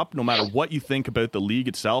Grey Cup, no matter what you think about the league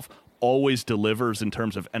itself, always delivers in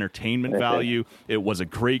terms of entertainment value. It was a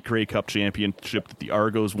great Grey Cup championship that the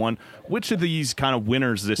Argos won. Which of these kind of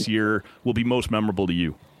winners this year will be most memorable to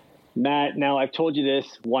you? Matt, now I've told you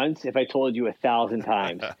this once, if I told you 1,000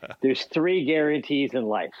 times. There's 3 guarantees in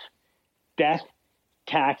life: death,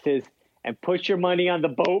 taxes, and put your money on the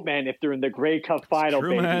Boatmen if they're in the Grey Cup final,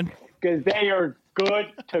 baby. Because they are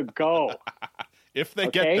good to go. If they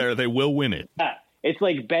get there, they will win it. It's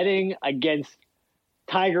like betting against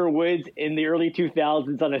Tiger Woods in the early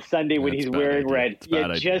 2000s on a Sunday when he's wearing red.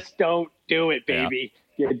 You just don't do it, baby.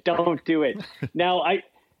 You don't do it. Now,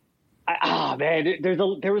 man,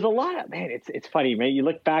 there was a lot of, man. It's funny, man. You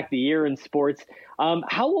look back the year in sports.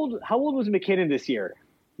 How old was McKinnon this year?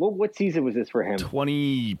 What season was this for him?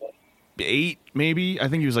 28, maybe. I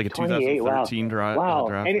think he was like a 2013 draft. Wow,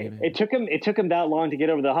 and it took him that long to get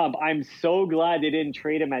over the hump. I'm so glad they didn't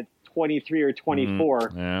trade him at 23 or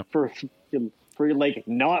 24 for like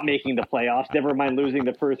not making the playoffs. Never mind losing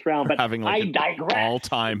the first round. But having like I digress.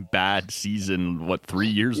 All-time bad season. 3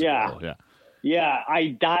 years ago? Yeah. Yeah,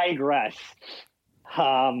 I digress.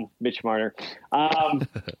 Mitch Marner.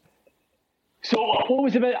 So what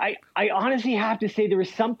was about? I honestly have to say there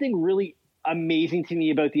was something really amazing to me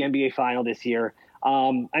about the NBA final this year.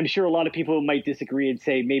 I'm sure a lot of people might disagree and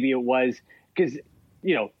say maybe it was because,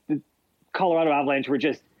 the Colorado Avalanche were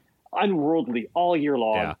just unworldly all year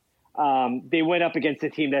long. Yeah. They went up against a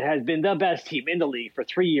team that has been the best team in the league for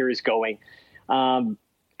 3 years going.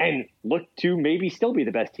 And look to maybe still be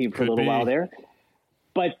the best team for a little while there.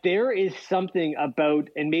 But there is something about,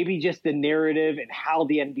 and maybe just the narrative and how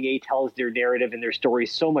the NBA tells their narrative and their story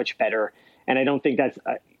so much better. And I don't think that's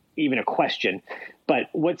even a question. But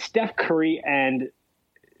what Steph Curry and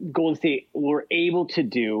Golden State were able to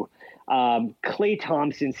do, Klay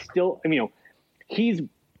Thompson still, he's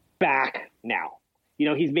back now.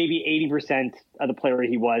 He's maybe 80% of the player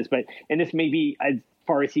he was, and this may be as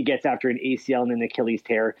far as he gets after an ACL and an Achilles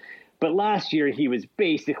tear. But last year he was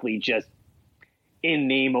basically just in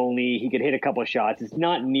name only. He could hit a couple of shots. It's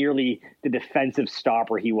not nearly the defensive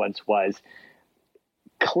stopper he once was.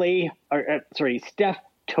 Steph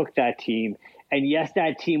took that team, and yes,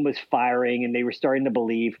 that team was firing and they were starting to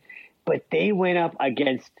believe, but they went up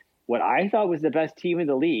against what I thought was the best team in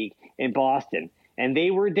the league in Boston, and they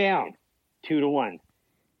were down 2-1.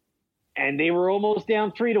 And they were almost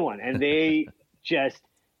down 3-1, and they just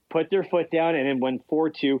put their foot down and then went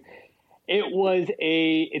 4-2.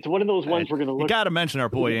 It's one of those ones we're going to look. You got to mention our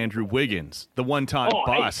boy Andrew Wiggins, the one-time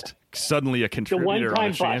bust, suddenly a contributor on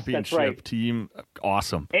a championship team.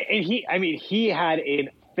 Awesome. And he had a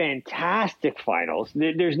fantastic finals.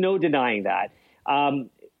 There's no denying that. I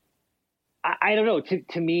don't know.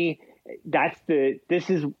 To me, this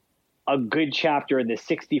is a good chapter in the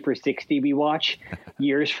 60 for 60 we watch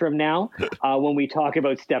years from now when we talk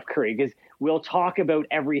about Steph Curry, because we'll talk about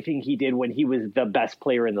everything he did when he was the best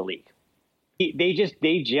player in the league. They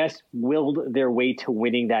just willed their way to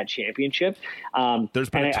winning that championship. There's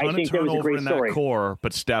been a ton of turnover in that core,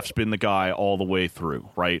 but Steph's been the guy all the way through,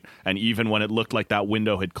 right? And even when it looked like that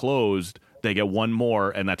window had closed, they get one more,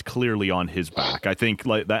 and that's clearly on his back. I think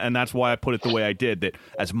like that, and that's why I put it the way I did, that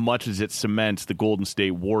as much as it cements the Golden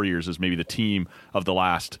State Warriors as maybe the team of the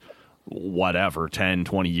last, 10,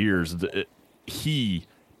 20 years, he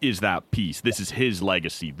is that piece. This is his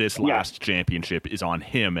legacy. This last championship is on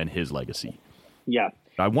him and his legacy. Yeah.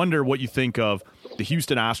 I wonder what you think of the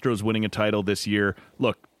Houston Astros winning a title this year.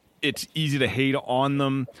 Look, it's easy to hate on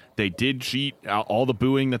them. They did cheat. All the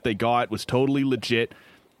booing that they got was totally legit.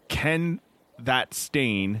 Can that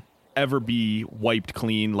stain ever be wiped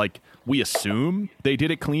clean? Like, we assume they did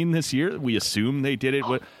it clean this year. We assume they did it.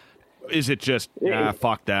 Is it just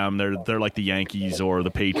fuck them? They're like the Yankees or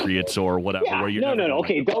the Patriots or whatever. Yeah, no.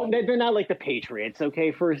 Okay, they're not like the Patriots.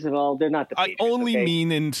 Okay, first of all, they're not the Patriots. I only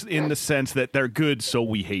mean in the sense that they're good, so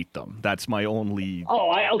we hate them. That's my only.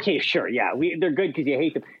 Okay, sure, yeah, they're good because you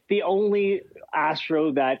hate them. The only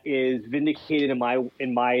Astro that is vindicated in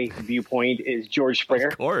my viewpoint is George Springer.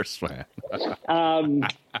 Of course, man.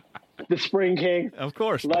 The Spring King. Of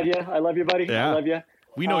course. Love you. I love you, buddy. Yeah. I love you.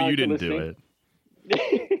 We know you didn't do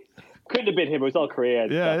it. Couldn't have been him. It was all Korea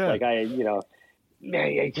and stuff.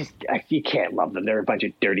 Yeah. Like you can't love them. They're a bunch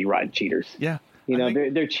of dirty, rotten cheaters. Yeah. You know,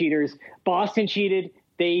 they're cheaters. Boston cheated.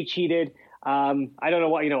 They cheated. I don't know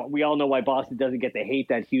why. You know, we all know why Boston doesn't get the hate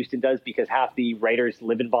that Houston does because half the writers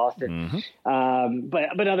live in Boston.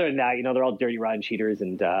 But other than that, you know, they're all dirty, rotten cheaters,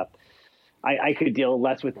 and I could deal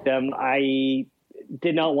less with them. I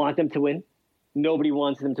did not want them to win. Nobody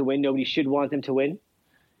wants them to win. Nobody should want them to win.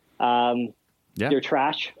 They're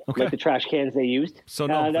trash, like the trash cans they used. So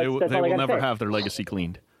no, they will never have their legacy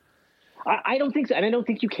cleaned. I don't think so, and I don't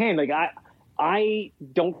think you can. Like I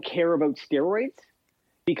don't care about steroids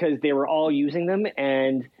because they were all using them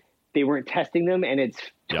and they weren't testing them, and it's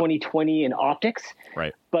 2020 in optics.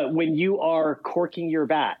 Right. But when you are corking your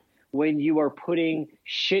bat, when you are putting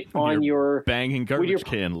shit on your banging garbage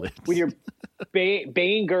can lids, when you're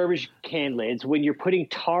banging garbage can lids, when you're putting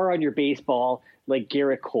tar on your baseball like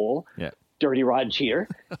Garrett Cole, dirty rotten cheater.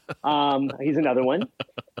 He's another one.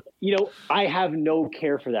 You know, I have no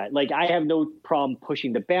care for that. Like, I have no problem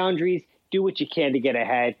pushing the boundaries. Do what you can to get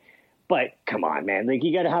ahead. But come on, man. Like,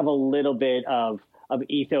 you got to have a little bit of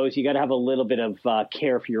ethos. You got to have a little bit of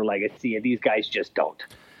care for your legacy. And these guys just don't.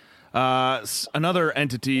 Another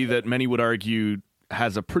entity that many would argue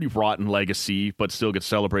has a pretty rotten legacy, but still gets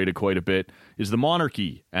celebrated quite a bit, is the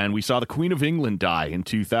monarchy. And we saw the Queen of England die in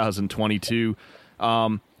 2022.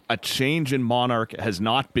 A change in monarch has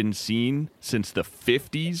not been seen since the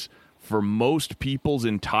 50s. For most people's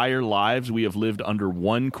entire lives, we have lived under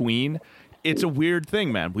one queen. It's a weird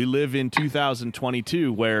thing, man. We live in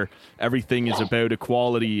 2022 where everything is about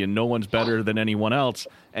equality and no one's better than anyone else.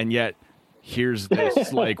 And yet here's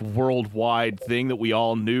this like worldwide thing that we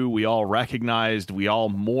all knew, we all recognized, we all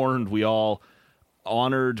mourned, we all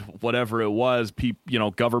honored, whatever it was. You know,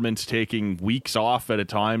 governments taking weeks off at a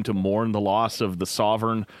time to mourn the loss of the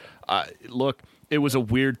sovereign. Look, it was a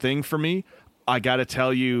weird thing for me. I got to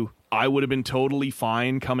tell you, I would have been totally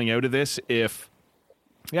fine coming out of this if,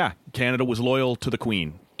 Canada was loyal to the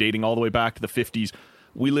Queen, dating all the way back to the 50s.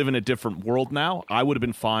 We live in a different world now. I would have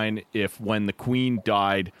been fine if when the Queen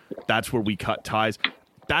died, that's where we cut ties.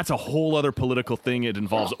 That's a whole other political thing. It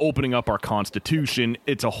involves opening up our Constitution.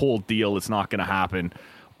 It's a whole deal. It's not going to happen.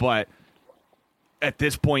 But at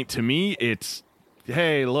this point, to me, it's,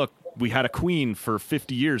 hey, look, we had a queen for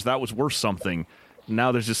 50 years. That was worth something.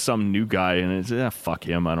 Now there's just some new guy, and it's, fuck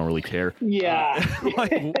him. I don't really care. Yeah.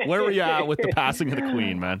 Like, where were you at with the passing of the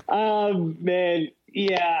Queen, man? Man,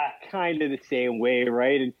 yeah, kind of the same way,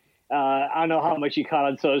 right? And I don't know how much you caught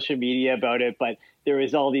on social media about it, but there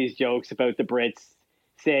was all these jokes about the Brits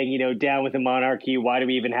saying, you know, down with the monarchy, why do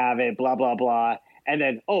we even have it, blah, blah, blah. And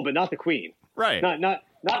then, but not the Queen. Right. Not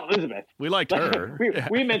Elizabeth. We liked her.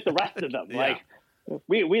 we meant the rest of them. Like,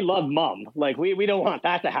 we love Mum. Like, we don't want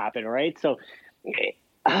that to happen, right? So,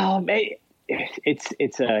 man,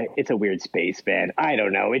 it's a weird space, man. I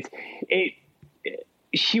don't know.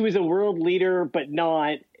 She was a world leader, but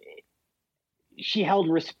not. She held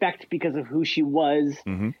respect because of who she was.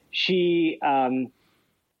 Mm-hmm. She,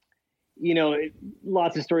 you know,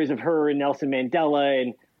 lots of stories of her and Nelson Mandela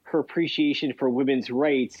and her appreciation for women's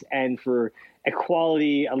rights and for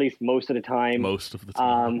equality, at least most of the time. Most of the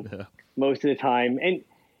time. Most of the time. And,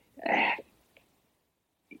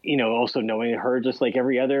 you know, also knowing her just like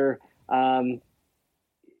every other, you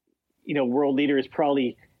know, world leader is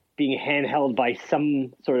probably being handheld by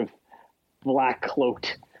some sort of black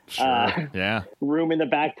cloaked room in the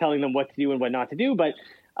back telling them what to do and what not to do. But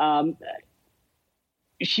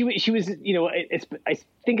she was, you know, I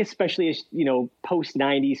think especially, you know, post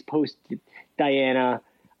 90s, post Diana,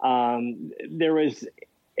 there was,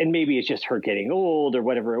 and maybe it's just her getting old or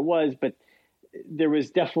whatever it was, but there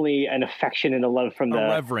was definitely an affection and a love from the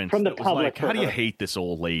reverence from the public. Like, how do you hate this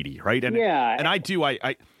old lady, right? And and I do.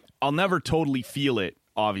 I'll never totally feel it,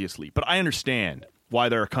 obviously, but I understand why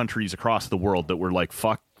there are countries across the world that were like,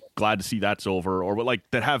 fuck, glad to see that's over, or like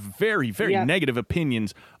that have very, very negative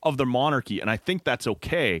opinions of the monarchy, and I think that's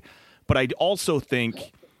okay. But I also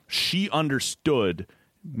think she understood,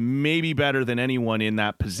 maybe better than anyone in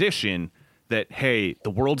that position, that, hey, the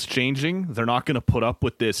world's changing. They're not going to put up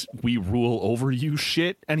with this we rule over you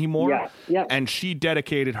shit anymore. And she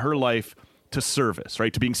dedicated her life to service,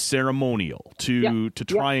 right? To being ceremonial, to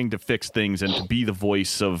trying to fix things and to be the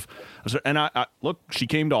voice of. And I look, she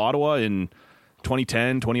came to Ottawa in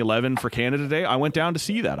 2010, 2011 for Canada Day. I went down to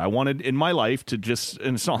see that. I wanted in my life to just,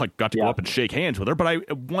 and it's not like got to go up and shake hands with her,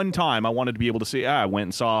 but one time I wanted to be able to say, I went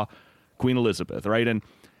and saw Queen Elizabeth, right? And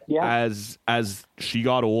as she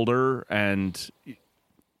got older, and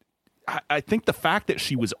I think the fact that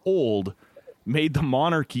she was old made the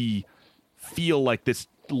monarchy feel like this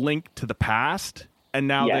link to the past, and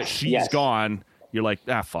now that she's gone, you're like,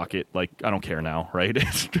 fuck it, like I don't care now, right?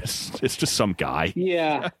 It's just some guy.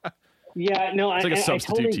 Yeah, no, It's like a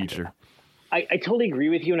substitute totally, teacher. I totally agree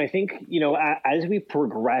with you. And I think, as we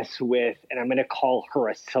progress with, and I'm going to call her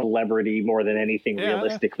a celebrity more than anything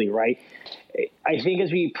realistically, right? I think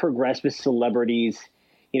as we progress with celebrities,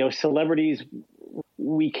 celebrities,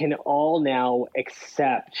 we can all now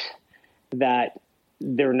accept that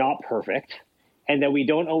they're not perfect and that we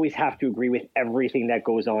don't always have to agree with everything that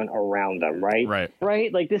goes on around them, right?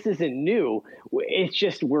 Right? Like, this isn't new. It's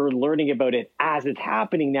just we're learning about it as it's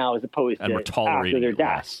happening now as opposed to we're tolerating after their it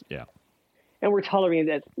death. less. Yeah. And we're tolerating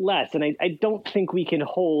that less. And I don't think we can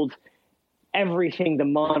hold everything the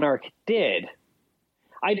monarch did.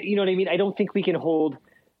 You know what I mean? I don't think we can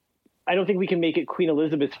make it Queen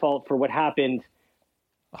Elizabeth's fault for what happened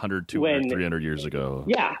 100, 200, 300 years ago.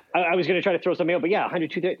 Yeah. I was going to try to throw something out, but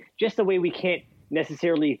 100, 200, just the way we can't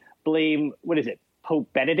necessarily blame,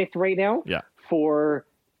 Pope Benedict right now? Yeah. For,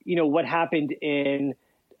 what happened to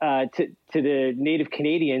the Native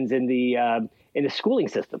Canadians in the schooling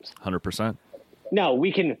systems. 100%. No,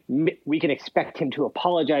 we can expect him to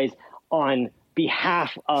apologize on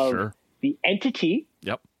behalf of the entity.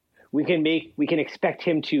 Yep. We can expect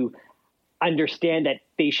him to understand that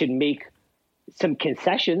they should make some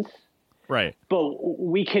concessions. Right. But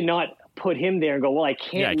we cannot put him there and go, well, I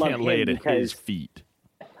can't lay it at his feet.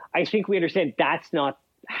 I think we understand that's not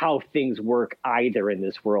how things work either in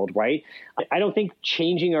this world, right? I don't think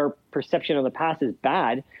changing our perception on the past is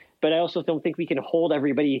bad, but I also don't think we can hold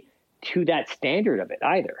everybody to that standard of it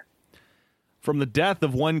either. From the death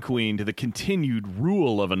of one queen to the continued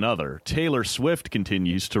rule of another, Taylor Swift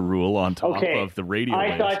continues to rule on top of the radio I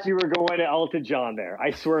list. thought you were going to Elton John there.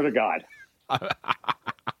 I swear to God.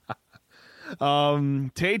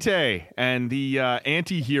 Tay-Tay and the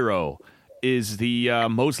Anti-Hero is the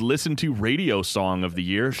most listened to radio song of the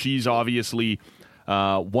year. She's obviously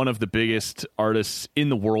one of the biggest artists in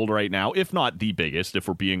the world right now, if not the biggest, if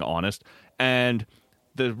we're being honest. And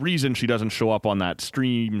the reason she doesn't show up on that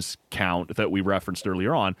streams count that we referenced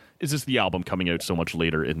earlier on is just the album coming out so much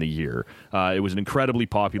later in the year. It was an incredibly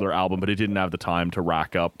popular album, but it didn't have the time to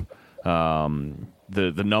rack up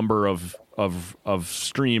the number of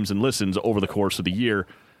streams and listens over the course of the year,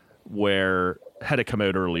 where had it come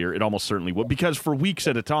out earlier, it almost certainly would. Because for weeks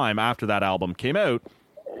at a time after that album came out,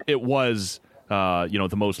 it was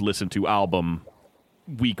the most listened to album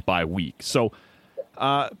week by week. So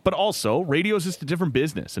but also, radio is just a different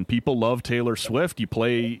business, and people love Taylor Swift. You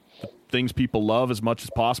play the things people love as much as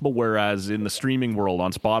possible, whereas in the streaming world,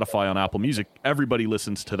 on Spotify, on Apple Music, everybody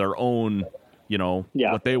listens to their own,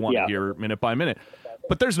 what they want to hear minute by minute.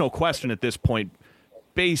 But there's no question at this point,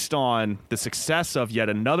 based on the success of yet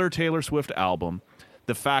another Taylor Swift album,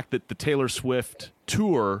 the fact that the Taylor Swift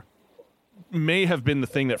tour may have been the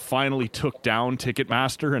thing that finally took down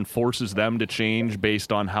Ticketmaster and forces them to change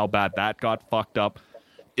based on how bad that got fucked up.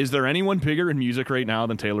 Is there anyone bigger in music right now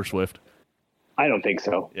than Taylor Swift? I don't think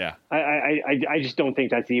so. Yeah. I just don't think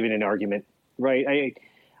that's even an argument, right?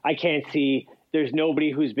 I can't see, there's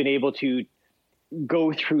nobody who's been able to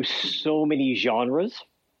go through so many genres.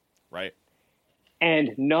 Right.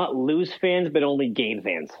 And not lose fans, but only gain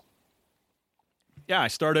fans. Yeah, I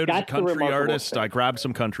started out as a country artist. I grabbed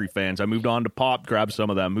some country fans. I moved on to pop, grabbed some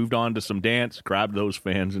of them. Moved on to some dance, grabbed those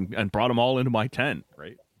fans, and brought them all into my tent,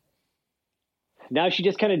 right? Now she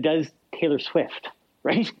just kind of does Taylor Swift,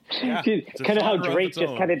 right? Yeah, kind of how Drake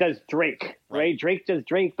just kind of does Drake, right? Drake does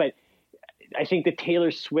Drake, but I think the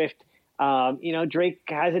Taylor Swift, Drake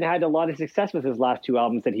hasn't had a lot of success with his last two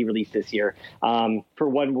albums that he released this year, for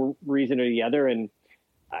one reason or the other. And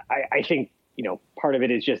I think, part of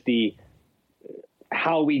it is just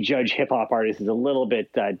how we judge hip hop artists is a little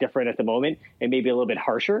bit different at the moment, and maybe a little bit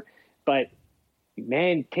harsher. But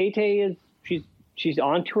man, Tay-Tay she's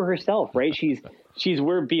onto herself, right? She's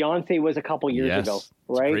where Beyonce was a couple years ago,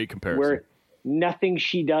 right? Great comparison. Where nothing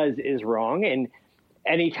she does is wrong, and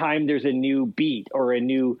anytime there's a new beat or a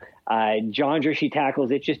new genre she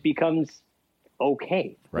tackles, it just becomes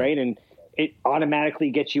okay, right? And it automatically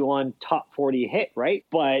gets you on top 40 hit, right?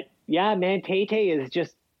 But yeah, man, Tay-Tay is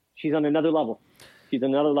just, she's on another level. She's on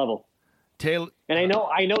another level. Taylor, and I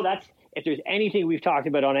know that's, if there's anything we've talked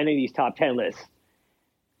about on any of these top 10 lists,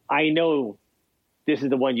 I know this is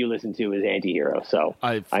the one you listen to is Anti-Hero. So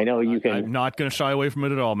I know you can. I'm not going to shy away from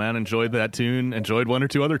it at all, man. Enjoyed that tune. Enjoyed one or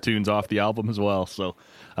two other tunes off the album as well. So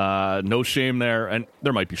no shame there. And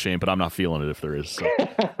there might be shame, but I'm not feeling it if there is.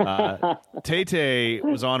 So. Tay-Tay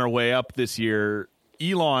was on her way up this year.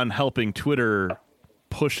 Elon helping Twitter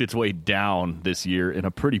push its way down this year in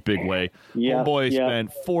a pretty big way. Homeboy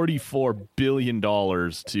spent $44 billion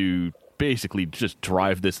to basically just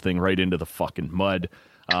drive this thing right into the fucking mud.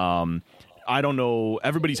 I don't know.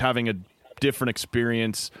 Everybody's having a different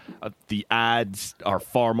experience. The ads are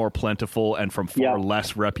far more plentiful and from far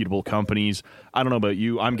less reputable companies. I don't know about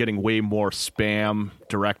you. I'm getting way more spam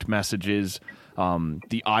direct messages.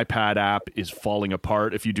 The iPad app is falling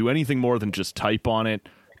apart. If you do anything more than just type on it,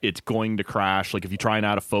 it's going to crash. Like if you try and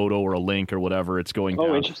add a photo or a link or whatever, it's going down.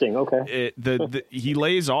 Oh, interesting. Okay. He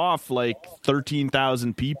lays off like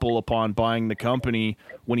 13,000 people upon buying the company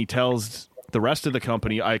when he tells the rest of the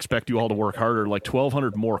company, I expect you all to work harder. Like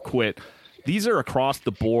 1,200 more quit. These are across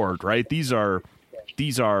the board, right? These are,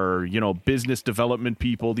 business development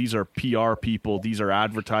people. These are PR people. These are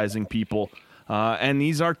advertising people. And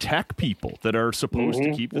these are tech people that are supposed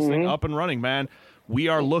to keep this thing up and running, man. We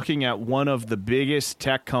are looking at one of the biggest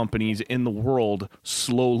tech companies in the world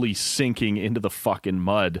slowly sinking into the fucking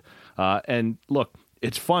mud. And look,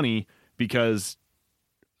 it's funny because,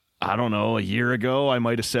 I don't know, a year ago I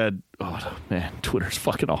might have said, oh, man, Twitter's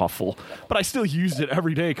fucking awful. But I still used it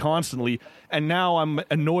every day constantly. And now I'm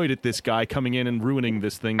annoyed at this guy coming in and ruining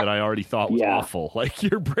this thing that I already thought was awful. Like,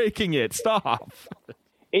 you're breaking it. Stop.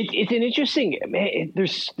 It's an interesting, man.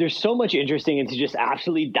 There's so much interesting and to just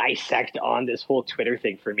absolutely dissect on this whole Twitter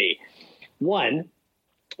thing for me. One,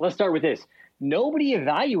 let's start with this. Nobody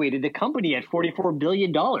evaluated the company at $44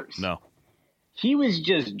 billion. No. He was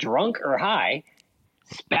just drunk or high,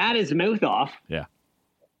 spat his mouth off. Yeah.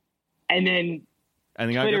 And then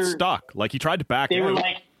the guy got stuck. Like he tried to back out. They were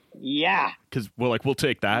like, yeah. Because we're like, we'll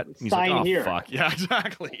take that. And he's sign like, oh, here. fuck. Yeah,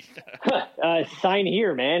 exactly. Sign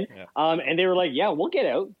here, man. Yeah. And they were like, yeah, we'll get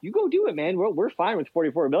out. You go do it, man. We're fine with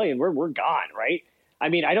 $44 billion. We're gone, right? I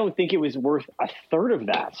mean, I don't think it was worth a third of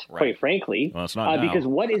that, quite frankly. Well, it's not now. Because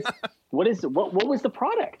what was the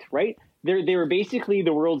product, right? They were basically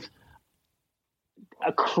the world's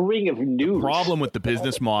accruing of news. The problem with the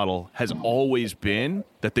business model has always been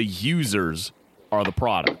that the users are the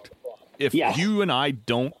product. If you and I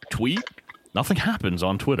don't tweet, nothing happens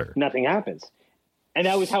on Twitter. Nothing happens. And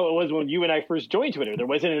that was how it was when you and I first joined Twitter. There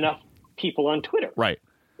wasn't enough people on Twitter. Right.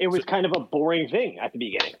 It was kind of a boring thing at the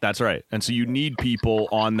beginning. That's right. And so you need people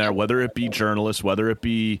on there, whether it be journalists, whether it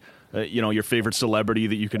be your favorite celebrity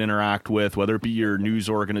that you can interact with, whether it be your news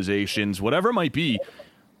organizations, whatever it might be.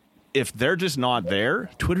 If they're just not there,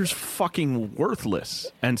 Twitter's fucking worthless.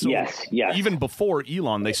 And so even before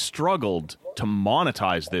Elon, they struggled to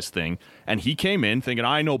monetize this thing. And he came in thinking,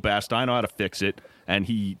 I know best. I know how to fix it. And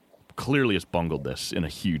he clearly has bungled this in a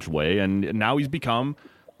huge way. And now he's become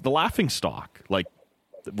the laughingstock,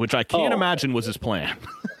 which I can't imagine was his plan.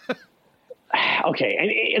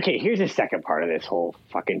 Okay, here's the second part of this whole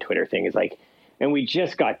fucking Twitter thing is and we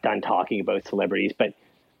just got done talking about celebrities, but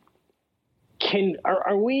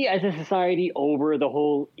are we as a society over the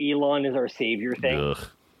whole Elon is our savior thing? Ugh.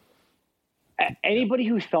 Anybody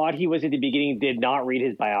who thought he was at the beginning did not read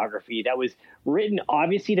his biography. That was written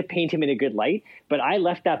obviously to paint him in a good light, but I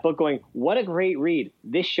left that book going, what a great read.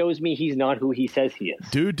 This shows me he's not who he says he is.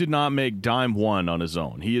 Dude did not make dime one on his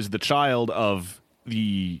own. He is the child of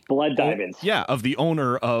the blood diamonds. Of the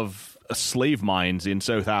owner of slave mines in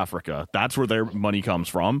South Africa. That's where their money comes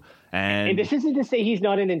from. And this isn't to say he's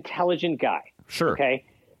not an intelligent guy. Sure. Okay.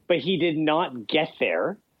 But he did not get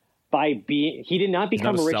there he did not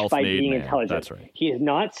become rich by being intelligent. That's right. He is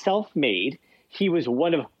not self-made. He was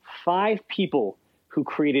one of 5 people who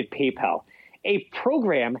created PayPal, a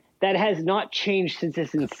program that has not changed since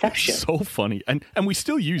its inception. So funny. And we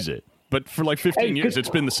still use it. But for 15 years, it's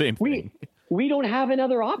been the same thing. We don't have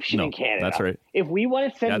another option in Canada. That's right. If we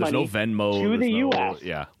want to send money no Venmo, to the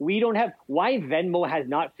U.S., we don't have. Why Venmo has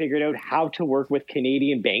not figured out how to work with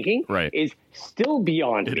Canadian banking is still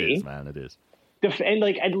beyond me. It is, man. It is. And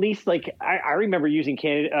at least I remember using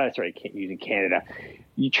Canada. Using Canada.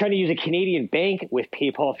 You try to use a Canadian bank with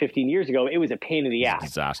PayPal 15 years ago. It was a pain in the ass.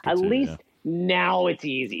 Disaster. At least now it's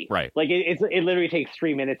easy. Right. It literally takes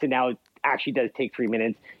 3 minutes, and now it actually does take 3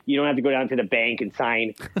 minutes. You don't have to go down to the bank and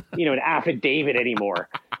sign, an affidavit anymore.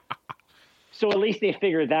 So at least they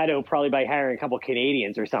figured that out probably by hiring a couple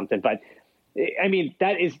Canadians or something. But I mean,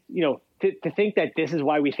 that is, to think that this is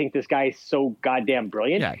why we think this guy is so goddamn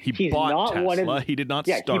brilliant. Yeah, he's bought not Tesla. He did not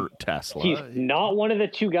start Tesla. He's not one of the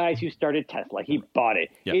 2 guys who started Tesla. He bought it.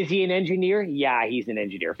 Yep. Is he an engineer? Yeah, he's an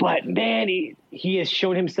engineer. But man, he has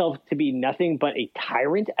shown himself to be nothing but a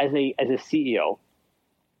tyrant as a CEO.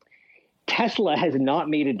 Tesla has not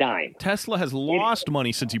made a dime. Tesla has lost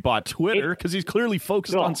money since he bought Twitter because he's clearly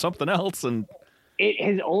focused on something else. And it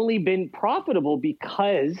has only been profitable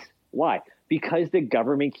because why? Because the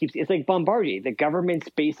government it's like Bombardier. The government's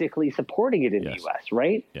basically supporting it in the U.S.,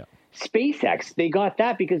 right? Yeah. SpaceX, they got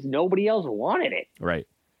that because nobody else wanted it. Right.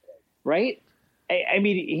 Right? I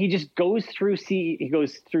mean, he just goes through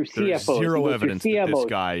There's CFOs. zero he goes evidence through that CMOs. this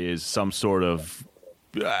guy is some sort of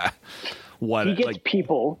what He gets like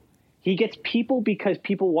people. He gets people because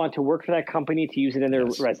people want to work for that company to use it in their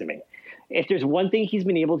resume. If there's one thing he's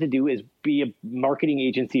been able to do is be a marketing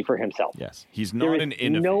agency for himself. yes, he's There not is an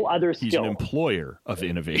innovator. no other He's skill. an employer of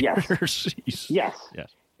innovators. Yes.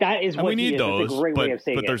 That is And what we need he is. those, That's a great way of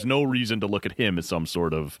saying but it. there's no reason to look at him as some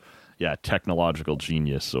sort of technological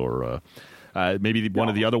genius or maybe one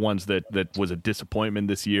of the other ones that was a disappointment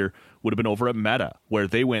this year would have been over at Meta, where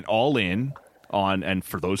they went all in on, and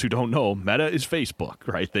for those who don't know, Meta is Facebook,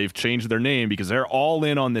 right? They've changed their name because they're all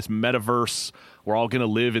in on this metaverse. We're all going to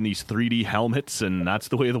live in these 3D helmets, and that's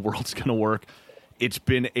the way the world's going to work. It's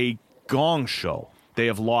been a gong show. They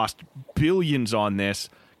have lost billions on this.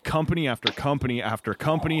 Company after company after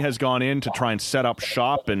company has gone in to try and set up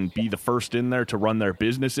shop and be the first in there to run their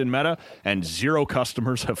business in Meta, and zero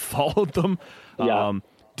customers have followed them. Yeah.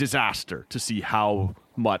 Disaster to see how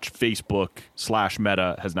much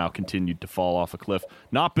Facebook/Meta has now continued to fall off a cliff.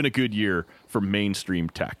 Not been a good year for mainstream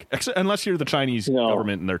tech, unless you're the Chinese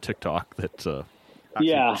government and their TikTok that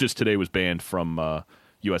just today was banned from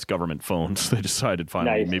U.S. government phones. They decided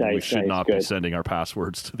finally we should not be sending our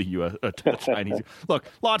passwords to the U.S. To the Chinese. Look,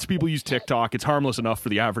 lots of people use TikTok. It's harmless enough for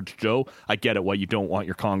the average Joe. I get it why you don't want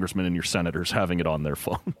your congressmen and your senators having it on their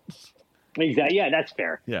phones. Exactly. Yeah, that's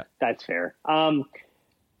fair. Yeah, that's fair.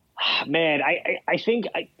 Man, I think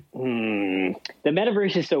the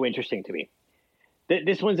metaverse is so interesting to me.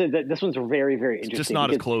 This one's very, very interesting. It's just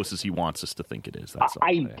not as close as he wants us to think it is. That's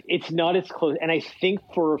all it's not as close, and I think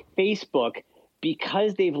for Facebook,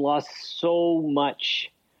 because they've lost so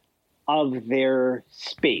much of their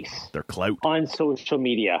space, their clout on social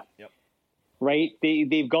media, right?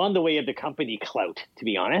 They've gone the way of the company clout, to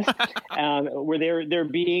be honest, where they're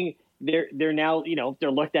now,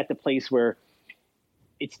 they're looked at the place where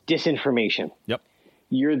it's disinformation. Yep.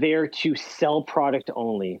 You're there to sell product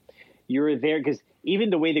only. You're there because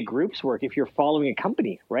even the way the groups work, if you're following a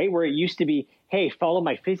company, right, where it used to be, hey, follow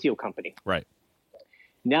my physio company. Right.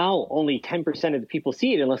 Now only 10% of the people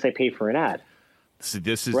see it unless they pay for an ad. So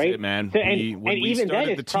this is right? it, man. So, and even then,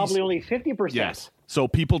 it's probably only 50%. Yes. So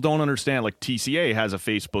people don't understand, like TCA has a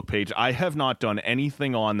Facebook page. I have not done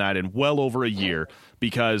anything on that in well over a year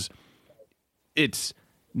because it's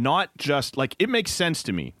not just like, it makes sense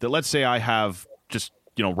to me that let's say I have just,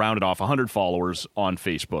 rounded off 100 followers on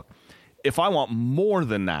Facebook. If I want more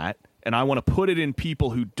than that and I want to put it in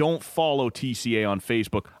people who don't follow TCA on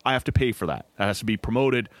Facebook, I have to pay for that. That has to be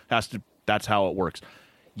promoted. That's how it works.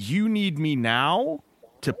 You need me now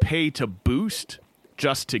to pay to boost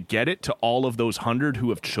just to get it to all of those 100 who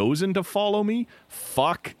have chosen to follow me?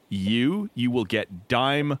 Fuck you. You will get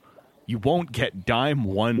dime. You won't get dime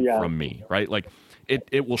one from me, right? Like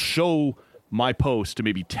it will show my post to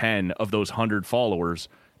maybe 10 of those 100 followers,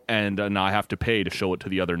 and I have to pay to show it to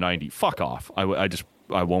the other 90. Fuck off.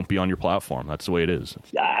 I won't be on your platform. That's the way it is.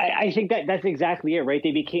 I think that's exactly it, right?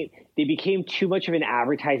 They became too much of an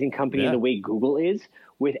advertising company in the way Google is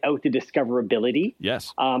without the discoverability.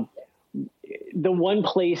 Yes. The one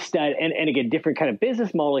place that, and again, different kind of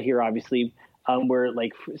business model here, obviously, where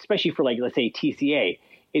like, especially for like, let's say TCA,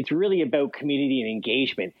 it's really about community and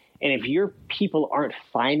engagement. And if your people aren't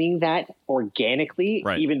finding that organically,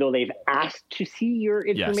 even though they've asked to see your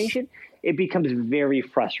information, it becomes very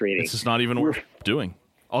frustrating. It's just not even worth doing.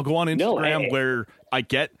 I'll go on Instagram where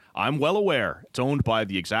I'm well aware it's owned by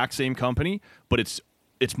the exact same company, but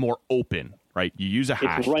it's more open, right? You use a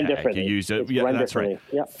hashtag. It's run differently. You use it. That's right.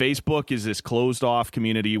 Yep. Facebook is this closed off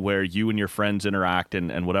community where you and your friends interact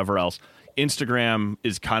and whatever else. Instagram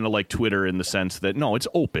is kind of like Twitter in the sense that, no, it's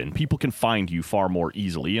open. People can find you far more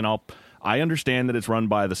easily. And I understand that it's run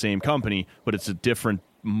by the same company, but it's a different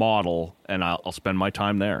model, and I'll spend my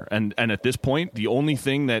time there. And at this point, the only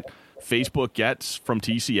thing that Facebook gets from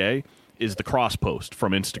TCA is the cross post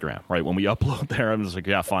from Instagram, right? When we upload there, I'm just like,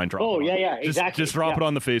 yeah, fine, drop it. Oh, yeah, exactly. Just drop it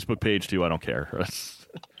on the Facebook page, too. I don't care.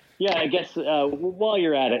 Yeah, I guess while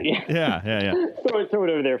you're at it. Yeah. Throw it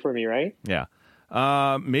over there for me, right? Yeah.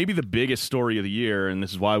 Maybe the biggest story of the year, and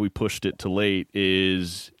this is why we pushed it to late,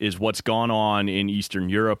 is what's gone on in Eastern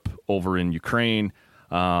Europe over in Ukraine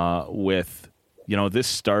with, this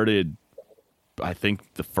started, I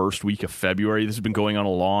think, the first week of February. This has been going on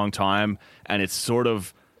a long time, and it's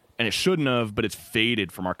and it shouldn't have, but it's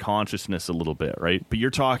faded from our consciousness a little bit, right? But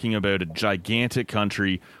you're talking about a gigantic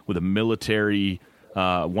country with a military,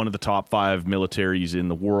 one of the top 5 militaries in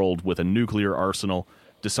the world with a nuclear arsenal,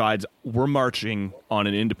 decides we're marching on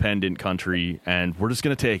an independent country and we're just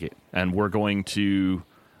going to take it. And we're going to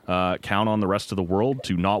count on the rest of the world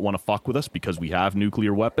to not want to fuck with us because we have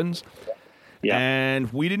nuclear weapons. Yeah.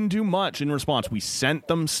 And we didn't do much in response. We sent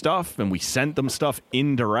them stuff, and we sent them stuff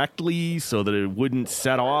indirectly so that it wouldn't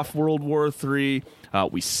set off World War III.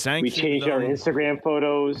 We sanctioned We changed them. our Instagram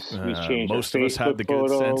photos. We changed Most our of us had Facebook the good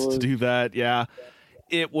photos. sense to do that. Yeah.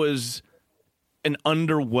 It was an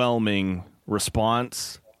underwhelming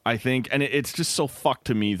response, I think. And it's just so fucked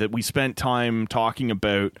to me that we spent time talking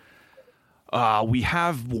about we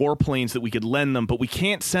have warplanes that we could lend them, but we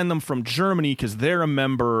can't send them from Germany because they're a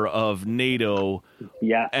member of NATO.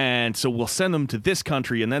 Yeah. And so we'll send them to this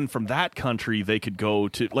country, and then from that country they could go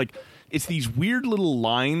to, like, it's these weird little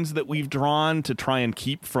lines that we've drawn to try and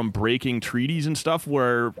keep from breaking treaties and stuff,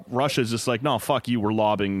 where Russia's just like, no, fuck you, we're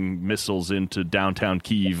lobbing missiles into downtown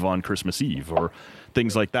Kyiv on Christmas Eve, or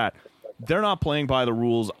things like that. They're not playing by the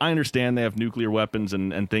rules. I understand they have nuclear weapons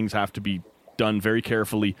and things have to be done very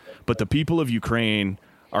carefully, but the people of Ukraine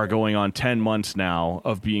are going on 10 months now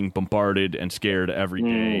of being bombarded and scared every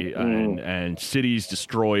day, and cities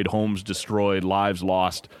destroyed, homes destroyed, lives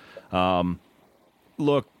lost.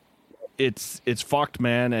 Look, it's fucked,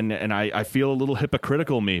 man, and I feel a little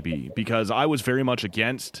hypocritical maybe, because I was very much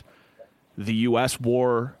against the U.S.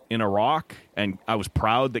 war in Iraq, and I was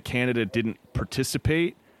proud that Canada didn't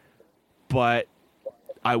participate, but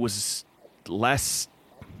I was less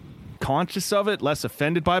conscious of it, less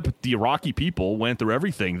offended by it. But the Iraqi people went through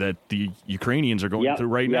everything that the Ukrainians are going through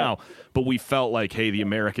right now. But we felt like, hey, the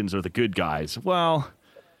Americans are the good guys. Well,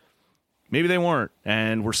 maybe they weren't.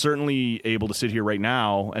 And we're certainly able to sit here right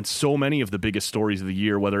now, and so many of the biggest stories of the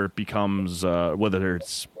year, whether it becomes whether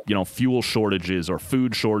it's fuel shortages or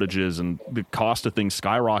food shortages and the cost of things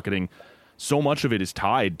skyrocketing, so much of it is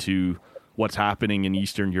tied to what's happening in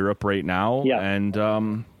Eastern Europe right now.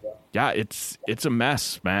 And it's a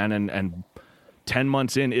mess, man, and 10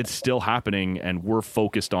 months in, it's still happening, and we're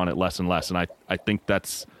focused on it less and less, and I think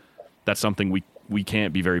that's something we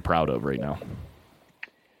can't be very proud of right now.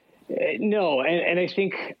 No, and I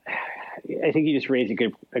think you just raised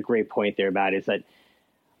a great point there, Matt, is that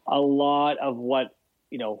a lot of what,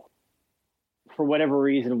 for whatever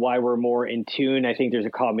reason, why we're more in tune, I think there's a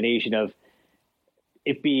combination of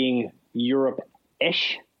it being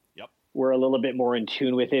Europe-ish. We're a little bit more in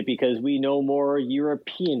tune with it because we know more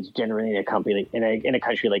Europeans generally in a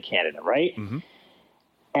country like Canada, right? Mm-hmm.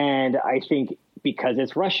 And I think because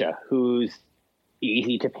it's Russia, who's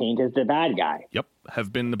easy to paint as the bad guy. Yep.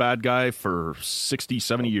 Have been the bad guy for 60,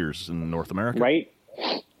 70 years in North America. Right?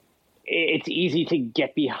 It's easy to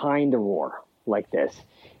get behind a war like this.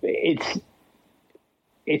 It's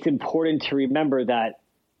important to remember that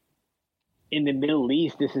in the Middle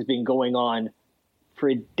East, this has been going on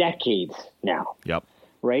for decades now. Yep.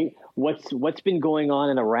 Right? What's been going on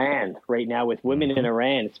in Iran right now with women in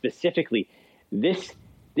Iran specifically? This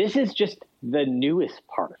is just the newest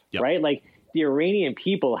part, right? Like, the Iranian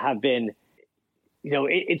people have been,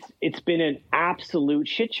 it's been an absolute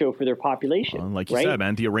shit show for their population. Well, like you said,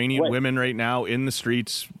 man, the Iranian women right now in the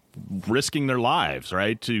streets risking their lives,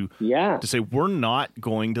 right? To say we're not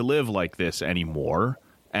going to live like this anymore,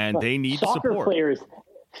 and they need support.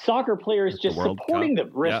 Soccer players just supporting them,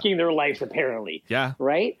 risking their lives, apparently. Yeah.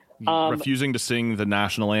 Right? Refusing to sing the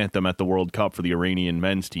national anthem at the World Cup for the Iranian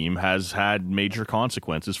men's team has had major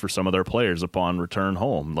consequences for some of their players upon return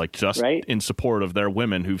home, like just in support of their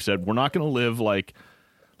women who've said, we're not going to live like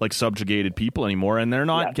subjugated people anymore. And they're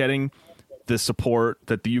not getting the support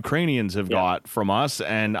that the Ukrainians have got from us.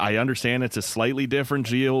 And I understand it's a slightly different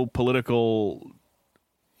geopolitical,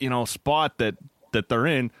 spot that they're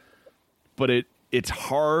in, but it's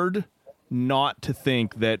hard not to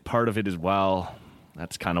think that part of it is, well,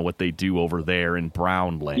 that's kind of what they do over there in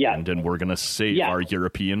brown land, and we're going to save our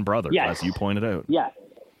European brothers, as you pointed out. Yeah,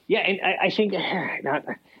 and I think,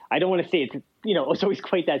 I don't want to say it's always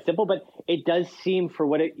quite that simple, but it does seem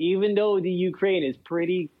even though the Ukraine is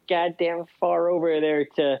pretty goddamn far over there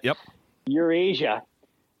to Eurasia,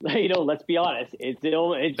 let's be honest, it's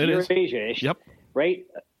Eurasia-ish, right?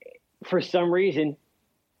 For some reason,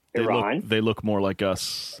 Iran. They look more like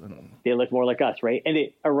us. They look more like us, right? And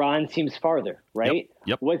Iran seems farther, right?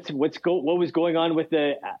 Yep. What was going on with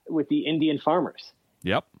the Indian farmers?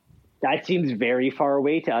 Yep. That seems very far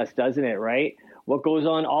away to us, doesn't it? Right? What goes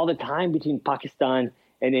on all the time between Pakistan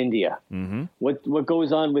and India? Mm-hmm. What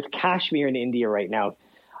goes on with Kashmir in India right now?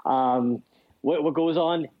 What goes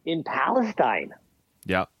on in Palestine?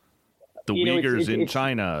 Yeah. The Uyghurs in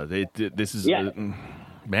China. This is.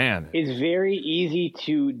 Man, it's very easy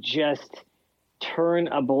to just turn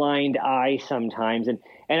a blind eye sometimes, and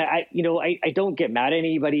I don't get mad at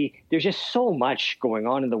anybody. There's just so much going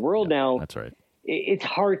on in the world now. That's right. It's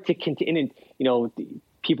hard to continue.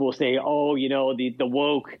 People will say, "Oh, the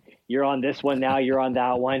woke. You're on this one now. You're on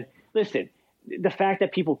that one." Listen, the fact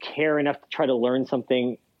that people care enough to try to learn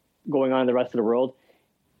something going on in the rest of the world,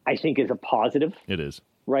 I think is a positive. It is.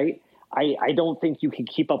 Right? I don't think you can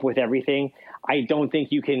keep up with everything. I don't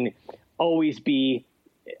think you can always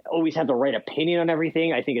have the right opinion on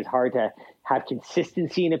everything. I think it's hard to have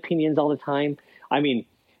consistency in opinions all the time. I mean,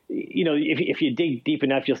 if you dig deep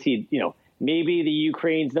enough, you'll see, maybe the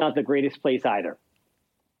Ukraine's not the greatest place either.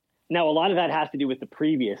 Now, a lot of that has to do with the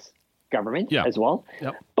previous government as well.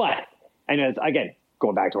 Yep. But, and as, again,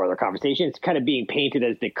 going back to our other conversation, it's kind of being painted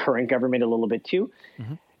as the current government a little bit too.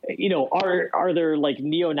 Mm-hmm. Are there like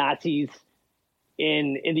neo-Nazis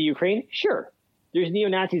in the Ukraine? Sure. There's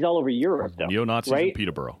neo-Nazis all over Europe, though. Neo-Nazis in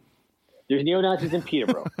Peterborough. There's neo-Nazis in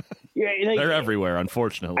Peterborough. They're everywhere,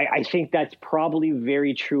 unfortunately. I think that's probably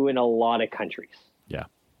very true in a lot of countries. Yeah.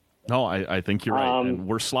 No, I think you're right. And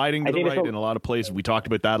we're sliding to the right in a lot of places. We talked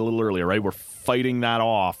about that a little earlier, right? We're fighting that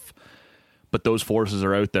off. But those forces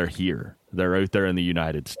are out there here. They're out there in the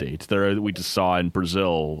United States. We just saw in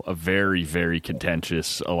Brazil a very, very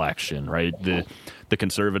contentious election, right? The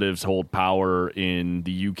Conservatives hold power in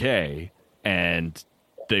the UK, and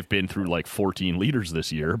they've been through like 14 leaders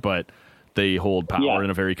this year, but they hold power in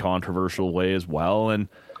a very controversial way as well.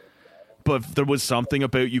 But there was something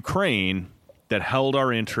about Ukraine that held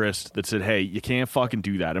our interest that said, hey, you can't fucking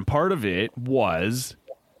do that. And part of it was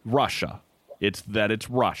Russia. It's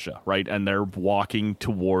Russia, right? And they're walking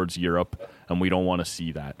towards Europe, and we don't want to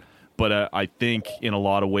see that. But I think in a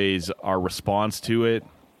lot of ways, our response to it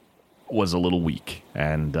was a little weak.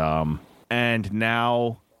 And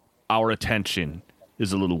now our attention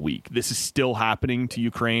is a little weak. This is still happening to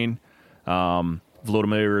Ukraine.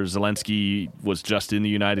 Volodymyr Zelensky was just in the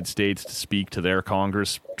United States to speak to their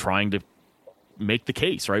Congress, trying to make the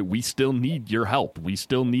case, right? We still need your help. We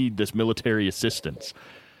still need this military assistance.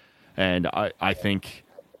 And I think,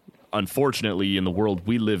 unfortunately, in the world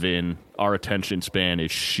we live in, our attention span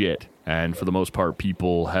is shit. And for the most part,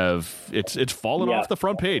 people it's fallen off the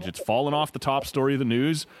front page. It's fallen off the top story of the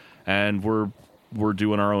news. And we're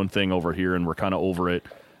doing our own thing over here, and we're kind of over it.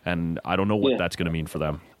 And I don't know what that's going to mean for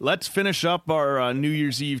them. Let's finish up our New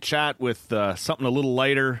Year's Eve chat with something a little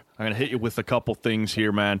lighter. I'm going to hit you with a couple things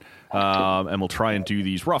here, man. And we'll try and do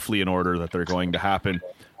these roughly in order that they're going to happen.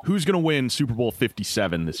 Who's going to win Super Bowl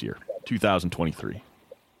 57 this year, 2023?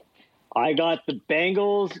 I got the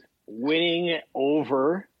Bengals winning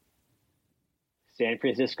over San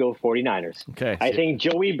Francisco 49ers. Okay. I think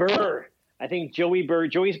Joey Burr,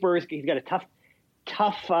 he's got a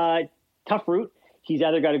tough route. He's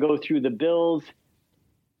either got to go through the Bills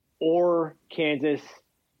or Kansas,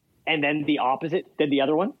 and then the opposite, then the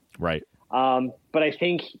other one. Right. But I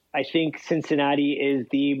think Cincinnati and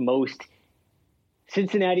the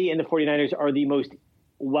 49ers are the most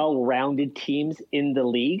well-rounded teams in the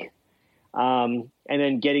league. And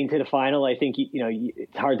then getting to the final, I think,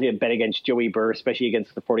 it's hard to bet against Joey Burr, especially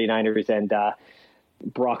against the 49ers and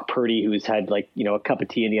Brock Purdy, who's had a cup of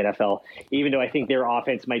tea in the NFL, even though I think their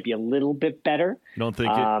offense might be a little bit better. You don't think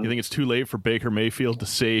you think it's too late for Baker Mayfield to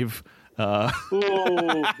save?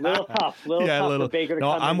 Little tough for Baker to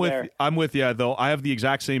come in there. I'm with you, though. I have the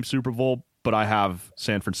exact same Super Bowl, but I have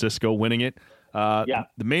San Francisco winning it. The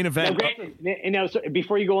main event. Now,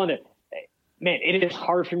 before you go on there, man, it is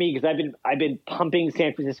hard for me because I've been pumping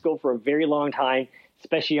San Francisco for a very long time,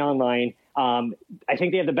 especially online. I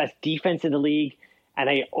think they have the best defense in the league, and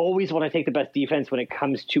I always want to take the best defense when it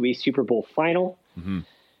comes to a Super Bowl final. Mm-hmm.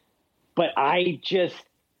 But I just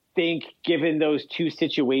think, given those two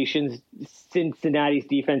situations, Cincinnati's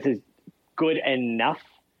defense is good enough,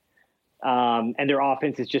 and their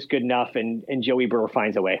offense is just good enough, and Joey Burrow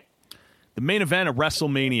finds a way. The main event of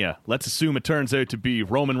WrestleMania. Let's assume it turns out to be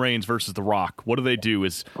Roman Reigns versus The Rock. What do?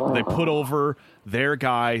 They put over their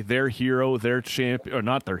guy, their hero, their champion, or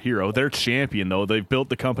not their hero, their champion, though. They've built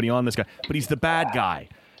the company on this guy, but he's the bad guy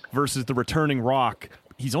versus the returning Rock.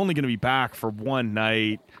 He's only going to be back for one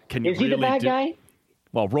night. Is he the bad guy?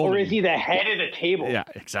 Well, Roman. Or is he the head of the table? Yeah,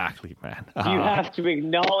 exactly, man. You have to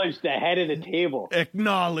acknowledge the head of the table.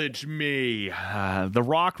 Acknowledge me. The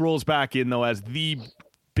Rock rolls back in, though, as the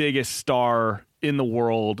biggest star in the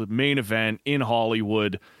world, main event in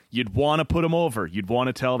Hollywood. You'd want to put him over. You'd want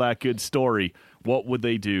to tell that good story. What would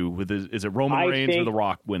they do? Is it Roman Reigns or The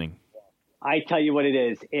Rock winning? I tell you what it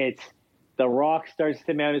is. It's The Rock starts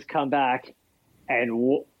to mount his comeback,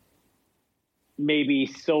 and maybe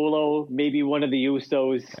Solo, maybe one of the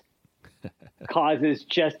Usos causes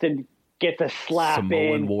Justin, gets a slap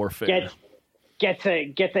Samoan in. warfare. Gets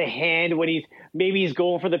a hand when he's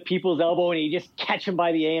going for the people's elbow, and he just catch him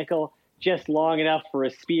by the ankle just long enough for a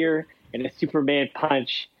spear and a Superman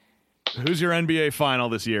punch. Who's your NBA final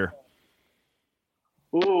this year?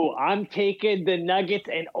 Ooh, I'm taking the Nuggets,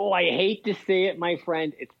 and I hate to say it, my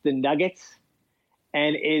friend, it's the Nuggets,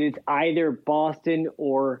 and it is either Boston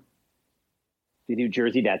or the New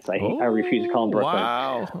Jersey Nets. I refuse to call them Brooklyn.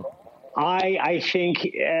 Wow. I think,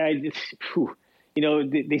 they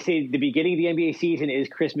say the beginning of the NBA season is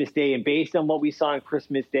Christmas Day, and based on what we saw on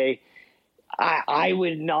Christmas Day, I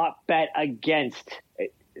would not bet against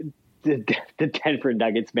the Denver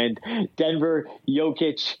Nuggets, man. Denver,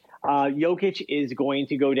 Jokic. Jokic is going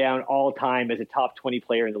to go down all time as a top 20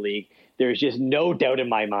 player in the league. There's just no doubt in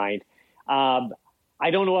my mind. I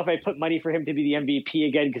don't know if I put money for him to be the MVP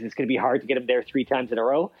again because it's going to be hard to get him there 3 times in a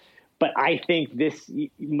row. But I think this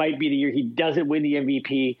might be the year he doesn't win the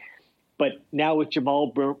MVP. But now with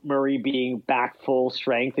Jamal Murray being back full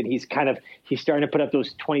strength and he's starting to put up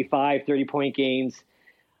those 25, 30-point games.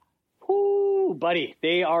 Whoo, buddy,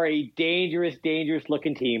 they are a dangerous, dangerous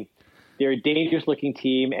looking team. They're a dangerous looking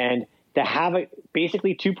team, and to have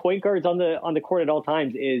basically 2 point guards on the court at all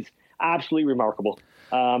times is absolutely remarkable.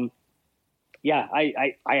 I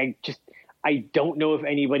don't know if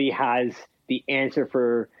anybody has the answer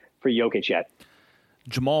for Jokic yet.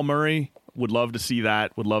 Jamal Murray, would love to see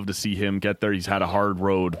that. Would love to see him get there. He's had a hard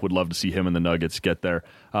road. Would love to see him and the Nuggets get there.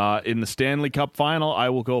 In the Stanley Cup final, I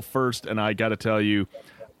will go first, and I got to tell you,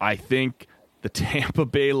 I think the Tampa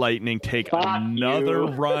Bay Lightning take another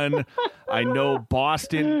run. I know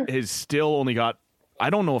Boston has still only got, I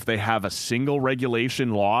don't know if they have a single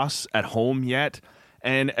regulation loss at home yet.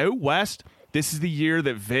 And out west, this is the year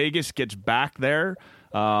that Vegas gets back there.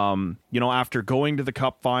 After going to the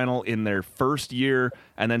Cup final in their first year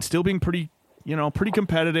and then still being pretty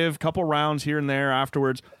competitive, couple rounds here and there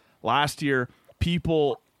afterwards. Last year,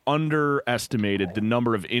 people underestimated the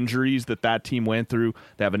number of injuries that team went through.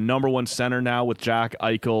 They have a number 1 center now with Jack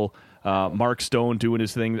Eichel, Mark Stone doing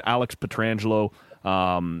his thing, Alex Pietrangelo.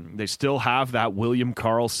 They still have that William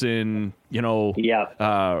Karlsson,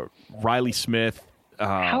 Riley Smith.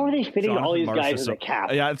 How are they fitting Jonathan all these Marchessault. guys in the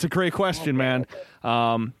cap? Yeah, it's a great question, man.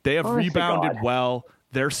 They have rebounded well.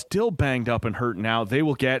 They're still banged up and hurt now. They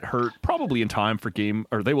will get hurt probably in time for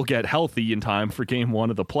they will get healthy in time for game 1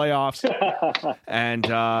 of the playoffs. And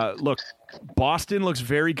look, Boston looks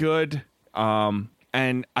very good.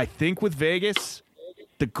 And I think with Vegas,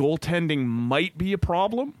 the goaltending might be a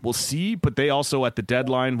problem. We'll see. But they also at the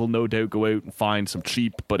deadline will no doubt go out and find some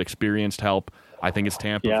cheap but experienced help. I think it's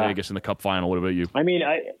Tampa, Vegas in the Cup final. What about you? I mean,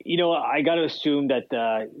 I got to assume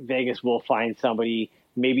that Vegas will find somebody,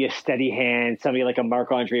 maybe a steady hand, somebody like a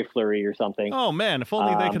Marc-Andre Fleury or something. Oh, man, if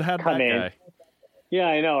only they could have that guy. Yeah,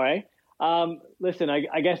 I know, right? Listen,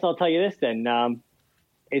 I guess I'll tell you this then.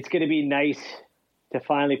 It's going to be nice to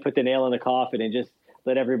finally put the nail in the coffin and just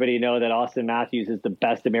let everybody know that Austin Matthews is the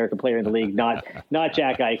best American player in the league, not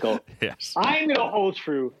Jack Eichel. Yes. I'm going to hold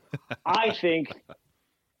true. I think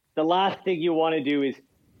the last thing you want to do is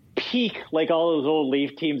peak like all those old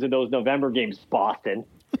Leaf teams in those November games, Boston.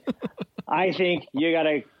 I think you got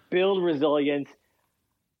to build resilience.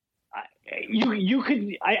 You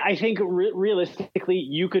could, I think realistically,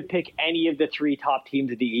 you could pick any of the 3 top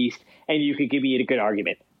teams of the East, and you could give me a good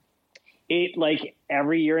argument. It, like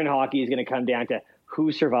every year in hockey, is going to come down to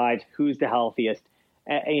who survived, who's the healthiest,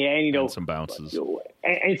 and some bounces,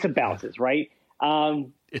 and some bounces, right?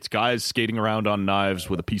 It's guys skating around on knives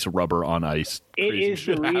with a piece of rubber on ice. It is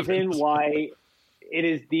the reason why it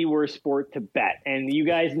is the worst sport to bet. And you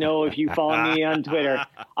guys know, if you follow me on Twitter,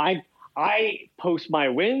 I post my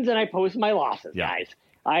wins and I post my losses, guys.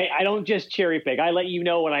 I don't just cherry pick. I let you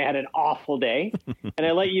know when I had an awful day, and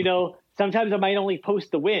I let you know sometimes I might only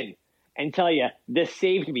post the win and tell you this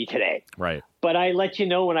saved me today. Right. But I let you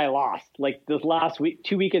know when I lost. Like this last week,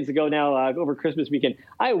 2 weekends ago now, over Christmas weekend,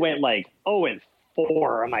 I went like 0-4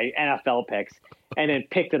 on my NFL picks, and then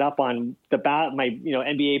picked it up on my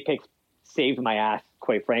NBA picks. Saved my ass,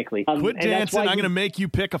 quite frankly. Quit dancing. I'm going to make you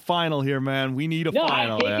pick a final here, man. We need a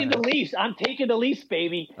final. No, I'm taking the Leafs. I'm taking the Leafs,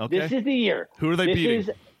 baby. Okay. This is the year. Who are they beating?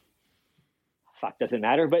 Doesn't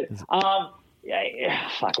matter. But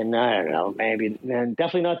fucking, I don't know. Maybe, man,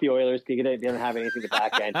 definitely not the Oilers. They don't have anything to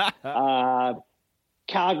back end.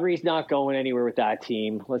 Calgary's not going anywhere with that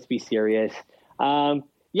team. Let's be serious. I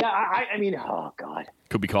mean, oh God.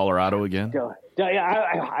 Could be Colorado again.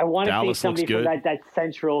 I want to say somebody from that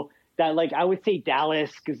central. That, like, I would say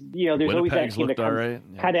Dallas, because there's Winnipeg's always that team that comes right.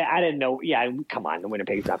 kind of out of nowhere. Yeah, come on, the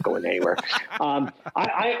Winnipeg's not going anywhere.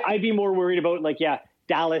 I'd be more worried about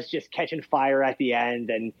Dallas just catching fire at the end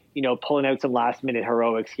and pulling out some last minute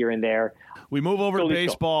heroics here and there. We move over to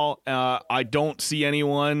baseball. I don't see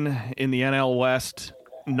anyone in the NL West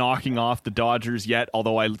knocking off the Dodgers yet,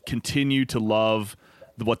 although I continue to love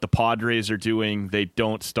what the Padres are doing. They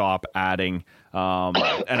don't stop adding.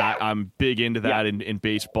 And I'm big into that in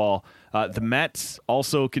baseball. The Mets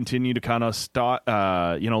also continue to kind of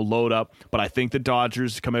load up, but I think the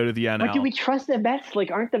Dodgers come out of the NL. But do we trust the Mets?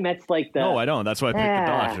 Like, aren't the Mets like the? No, I don't. That's why I picked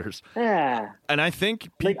the Dodgers. And I think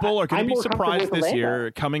people are going to be surprised this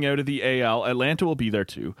year coming out of the AL. Atlanta will be there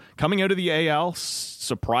too. Coming out of the AL,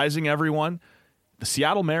 surprising everyone. The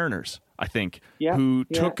Seattle Mariners, I think, who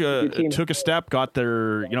took a step, got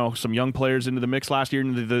their some young players into the mix last year,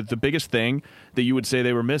 and the biggest thing that you would say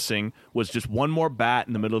they were missing was just one more bat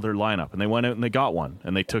in the middle of their lineup, and they went out and they got one,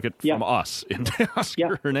 and they took it from us in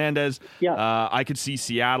Oscar Hernandez. I could see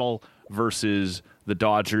Seattle versus the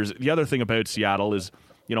Dodgers. The other thing about Seattle is,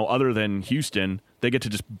 other than Houston, they get to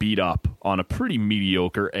just beat up on a pretty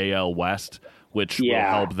mediocre AL West, which will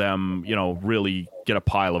help them, really get a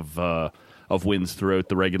pile of wins throughout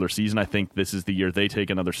the regular season. I think this is the year they take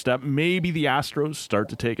another step. Maybe the Astros start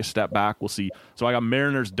to take a step back. We'll see. So I got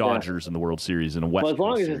Mariners, Dodgers in the World Series in a West. Well, as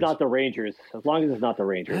long as series. it's not the Rangers. As long as it's not the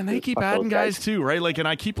Rangers. And they keep adding guys too, right? Like, and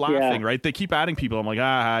I keep laughing, right? They keep adding people. I'm like,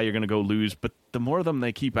 you're going to go lose. But the more of them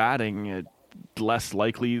they keep adding, less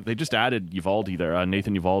likely. They just added Eovaldi there,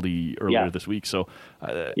 Nathan Eovaldi earlier this week. So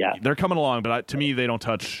they're coming along. But to me, they don't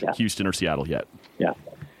touch Houston or Seattle yet. Yeah.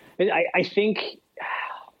 I think,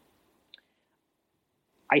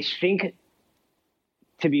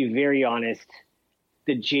 to be very honest,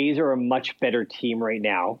 the Jays are a much better team right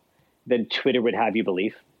now than Twitter would have you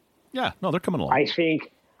believe. Yeah, no, they're coming along. I think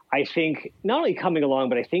not only coming along,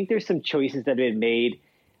 but I think there's some choices that have been made.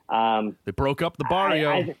 They broke up the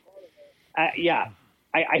barrio.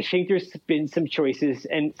 I think there's been some choices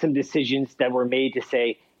and some decisions that were made to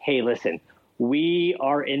say, hey, listen, we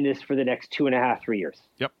are in this for the next 2.5, 3 years.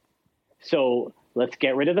 Yep. So let's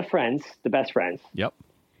get rid of the best friends. Yep.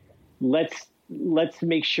 Let's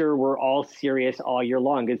make sure we're all serious all year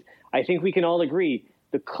long, because I think we can all agree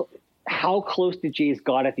how close the Jays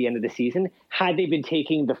got at the end of the season. Had they been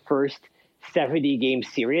taking the first 70 games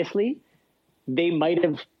seriously, they might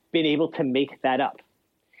have been able to make that up,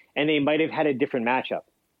 and they might have had a different matchup,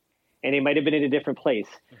 and they might have been in a different place.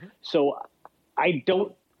 Mm-hmm. So I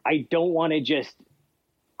don't want to just.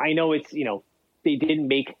 I know it's they didn't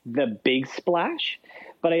make the big splash.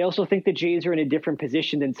 But I also think the Jays are in a different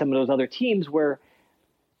position than some of those other teams where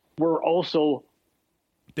we're also...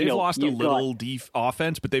 They've lost a little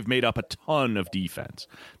offense, but they've made up a ton of defense.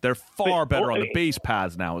 They're far better on the base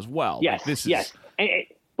paths now as well. Yes,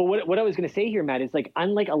 But what I was going to say here, Matt, is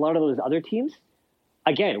unlike a lot of those other teams,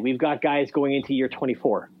 again, we've got guys going into year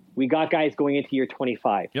 24. We got guys going into year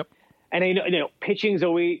 25. Yep. And I know pitching's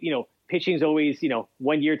always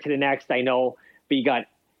 1 year to the next, I know, but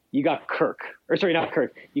you got Kirk, or sorry, not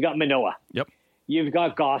Kirk. You got Manoah. Yep. You've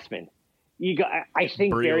got Gossman. I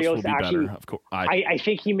think Berrios actually. Better, of course. I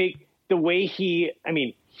think the way he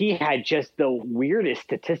had just the weirdest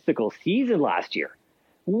statistical season last year.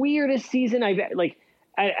 Weirdest season out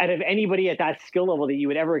of anybody at that skill level that you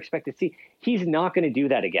would ever expect to see. He's not going to do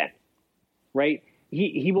that again, right?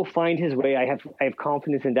 He will find his way. I have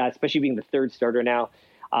confidence in that, especially being the third starter now.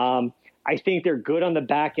 I think they're good on the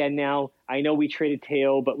back end now. I know we traded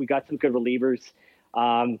Teo, but we got some good relievers.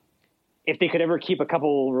 If they could ever keep a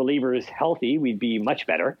couple relievers healthy, we'd be much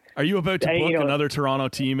better. Are you about to book another Toronto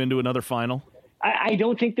team into another final? I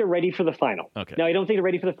don't think they're ready for the final. Okay. No, I don't think they're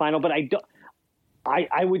ready for the final, but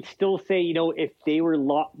I would still say, if they were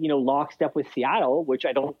lockstep with Seattle, which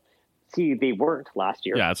I don't see they weren't last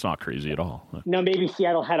year. Yeah, it's not crazy at all. Now, maybe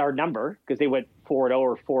Seattle had our number because they went 4-0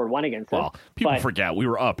 or 4-1 against us. Well, people forget we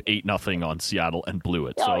were up 8-0 on Seattle and blew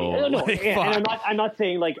it. So no. And I'm not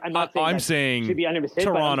saying I'm saying should be 100%.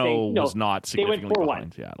 Toronto was not significantly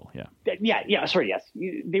behind Seattle. Yeah. Sorry, yes,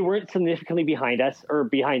 they weren't significantly behind us or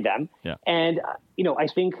behind them. Yeah. And I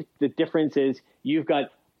think the difference is you've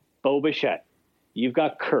got Bo Bichette, you've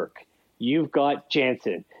got Kirk, you've got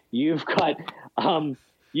Jansen, you've got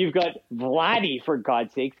Vladdy, for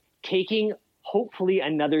God's sakes, taking hopefully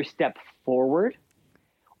another step forward.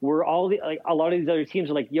 Where a lot of these other teams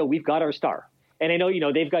are like, yo, we've got our star. And I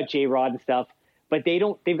know, they've got J-Rod and stuff, but they've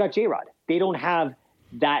got J-Rod. They don't have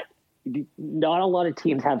that. Not a lot of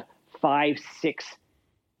teams have 5, 6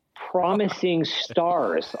 promising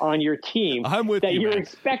stars on your team you're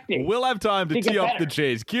expecting. We'll have time to tee up the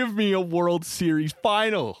Jays. Give me a World Series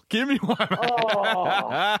final. Give me one.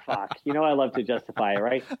 Oh, fuck. I love to justify it,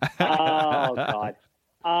 right? Oh, God.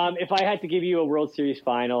 If I had to give you a World Series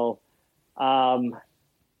final, who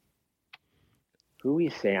are we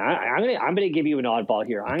saying? I'm gonna give you an oddball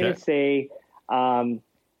here. I'm gonna say.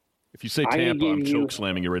 If you say Tampa, I'm choke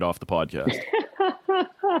slamming you right off the podcast.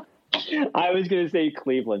 I was gonna say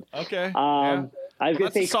Cleveland. Okay. I was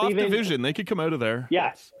going to That's say a soft Cleveland. division. They could come out of there.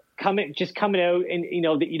 Yeah, coming out, and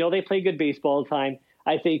they play good baseball all the time.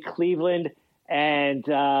 I say Cleveland, and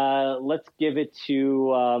let's give it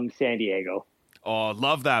to San Diego. Oh,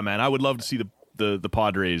 love that, man. I would love to see the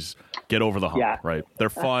Padres get over the hump. Yeah. Right, they're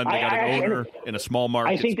fun. They got an owner in a small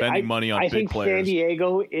market spending money on big players. I think San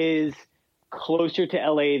Diego is closer to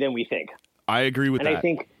LA than we think. I agree with that.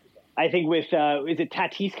 I think with is it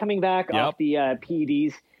Tatis coming back off the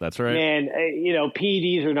PEDs? That's right. And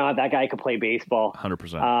PEDs or not, that guy could play baseball.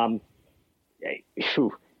 100%.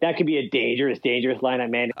 That could be a dangerous lineup,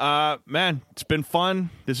 man. Man, it's been fun.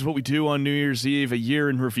 This is what we do on New Year's Eve, a year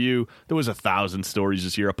in review. There was 1,000 stories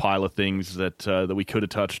this year, a pile of things that we could have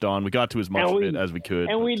touched on. We got to as much of it as we could.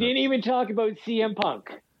 And we didn't even talk about CM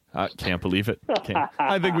Punk. Can't believe it.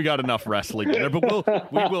 I think we got enough wrestling there,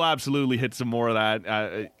 but we will absolutely hit some more of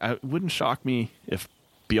that. It wouldn't shock me if,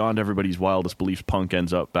 beyond everybody's wildest beliefs, Punk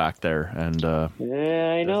ends up back there and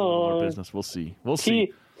yeah, I know. More business. We'll see. We'll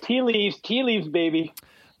see. Tea leaves, baby.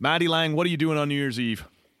 Maddie Lang, what are you doing on New Year's Eve?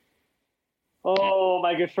 Oh,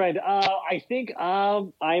 my good friend. I think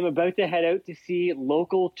I'm about to head out to see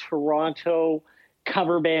local Toronto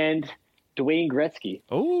cover band Dwayne Gretzky.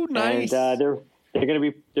 Oh, nice. And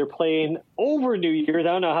they're playing over New Year's. I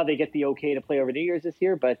don't know how they get the okay to play over New Year's this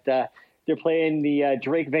year, but they're playing the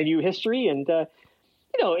Drake venue history, and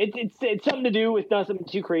it's something to do with not something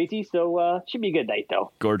too crazy. So should be a good night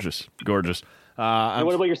though. Gorgeous. And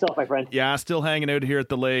what about yourself, my friend? Yeah, still hanging out here at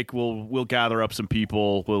the lake. We'll gather up some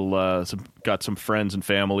people. We'll got some friends and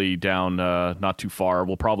family down not too far.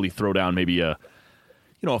 We'll probably throw down maybe a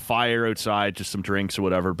fire outside, just some drinks or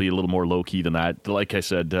whatever. Be a little more low key than that. Like I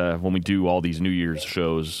said, when we do all these New Year's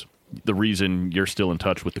shows, the reason you're still in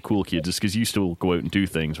touch with the cool kids is because you still go out and do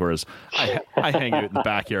things, whereas I hang out in the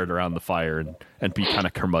backyard around the fire and be kind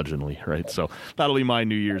of curmudgeonly, right? So that'll be my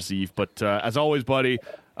New Year's Eve. But as always, buddy,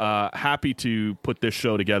 happy to put this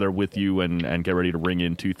show together with you and get ready to ring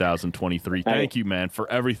in 2023. Thank you, man, for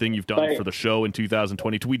everything you've done for the show in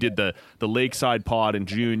 2022. We did the Lakeside pod in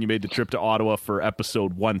June. You made the trip to Ottawa for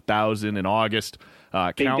episode 1000 in August.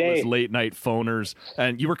 Countless late night phoners.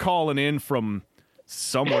 And you were calling in from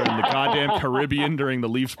somewhere in the goddamn Caribbean during the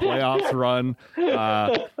Leafs playoffs run.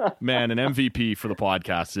 Man, an MVP for the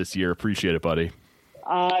podcast this year. Appreciate it, buddy.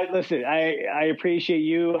 Listen, I appreciate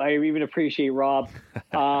you. I even appreciate Rob.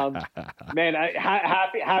 Man,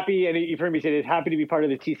 happy, and you've heard me say this, happy to be part of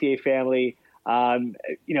the TCA family.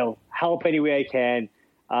 Help any way I can.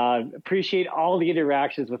 Appreciate all the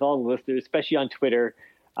interactions with all the listeners, especially on Twitter.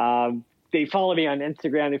 They follow me on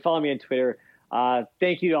Instagram. They follow me on Twitter.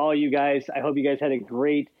 Thank you to all you guys. I hope you guys had a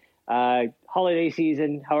great holiday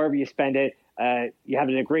season, however you spend it. You're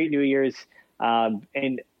having a great New Year's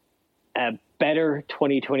and a better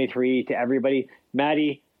 2023 to everybody.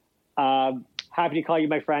 Maddie, happy to call you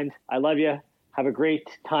my friend. I love you. Have a great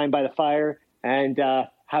time by the fire, and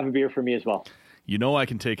have a beer for me as well. You know I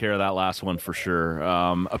can take care of that last one for sure.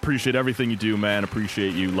 Appreciate everything you do, man.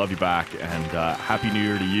 Appreciate you. Love you back. And Happy New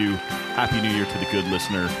Year to you. Happy New Year to the good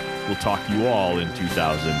listener. We'll talk to you all in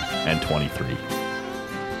 2023.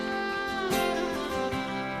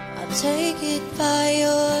 I'll take it by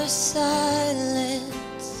your silence.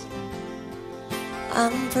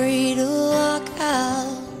 I'm free to walk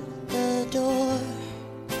out the door.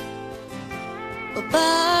 But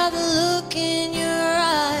by the look in your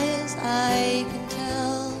eyes, I can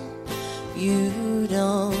tell you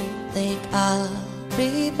don't think I'll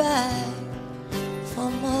be back for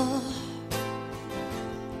more.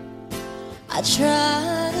 I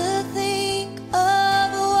try to think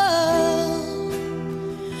of a world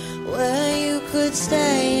where you could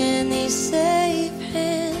stay and these safe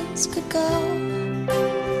hands could go.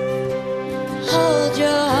 Hold your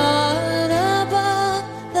heart above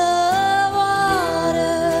the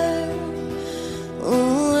water,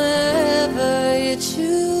 wherever you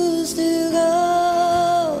choose to go.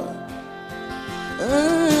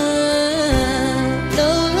 No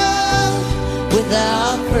love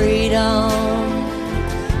without freedom.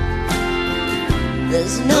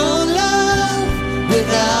 There's no love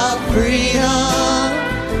without freedom.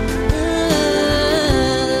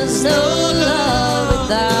 There's no love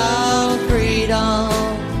without freedom.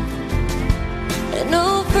 And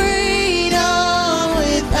no freedom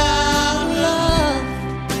without love.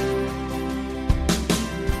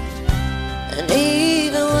 And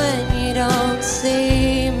even when you don't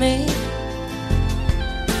see me,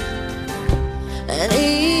 and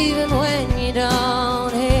even when you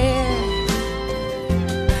don't hear,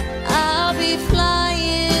 I'll be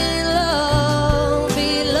flying low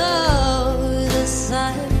below the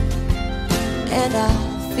sun, and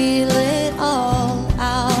I'll feel it all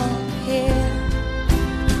out here.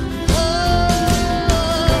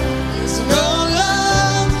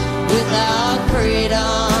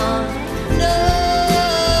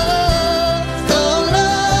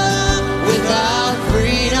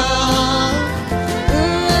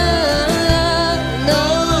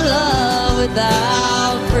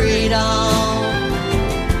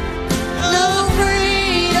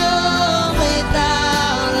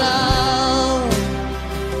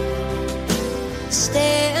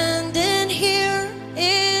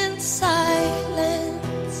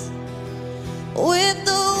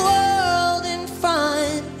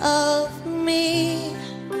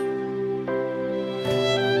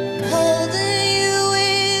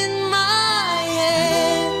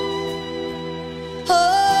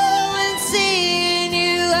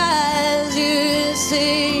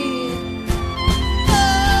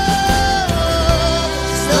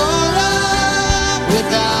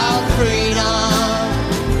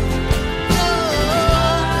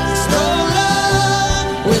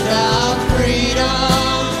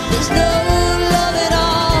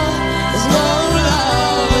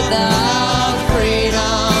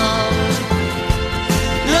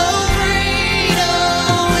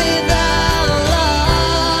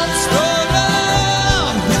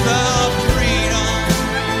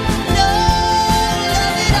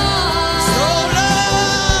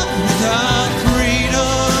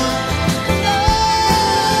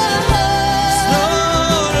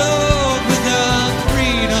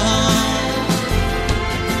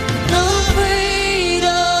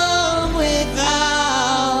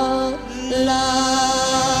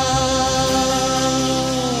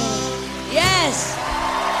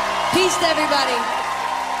 Peace to everybody.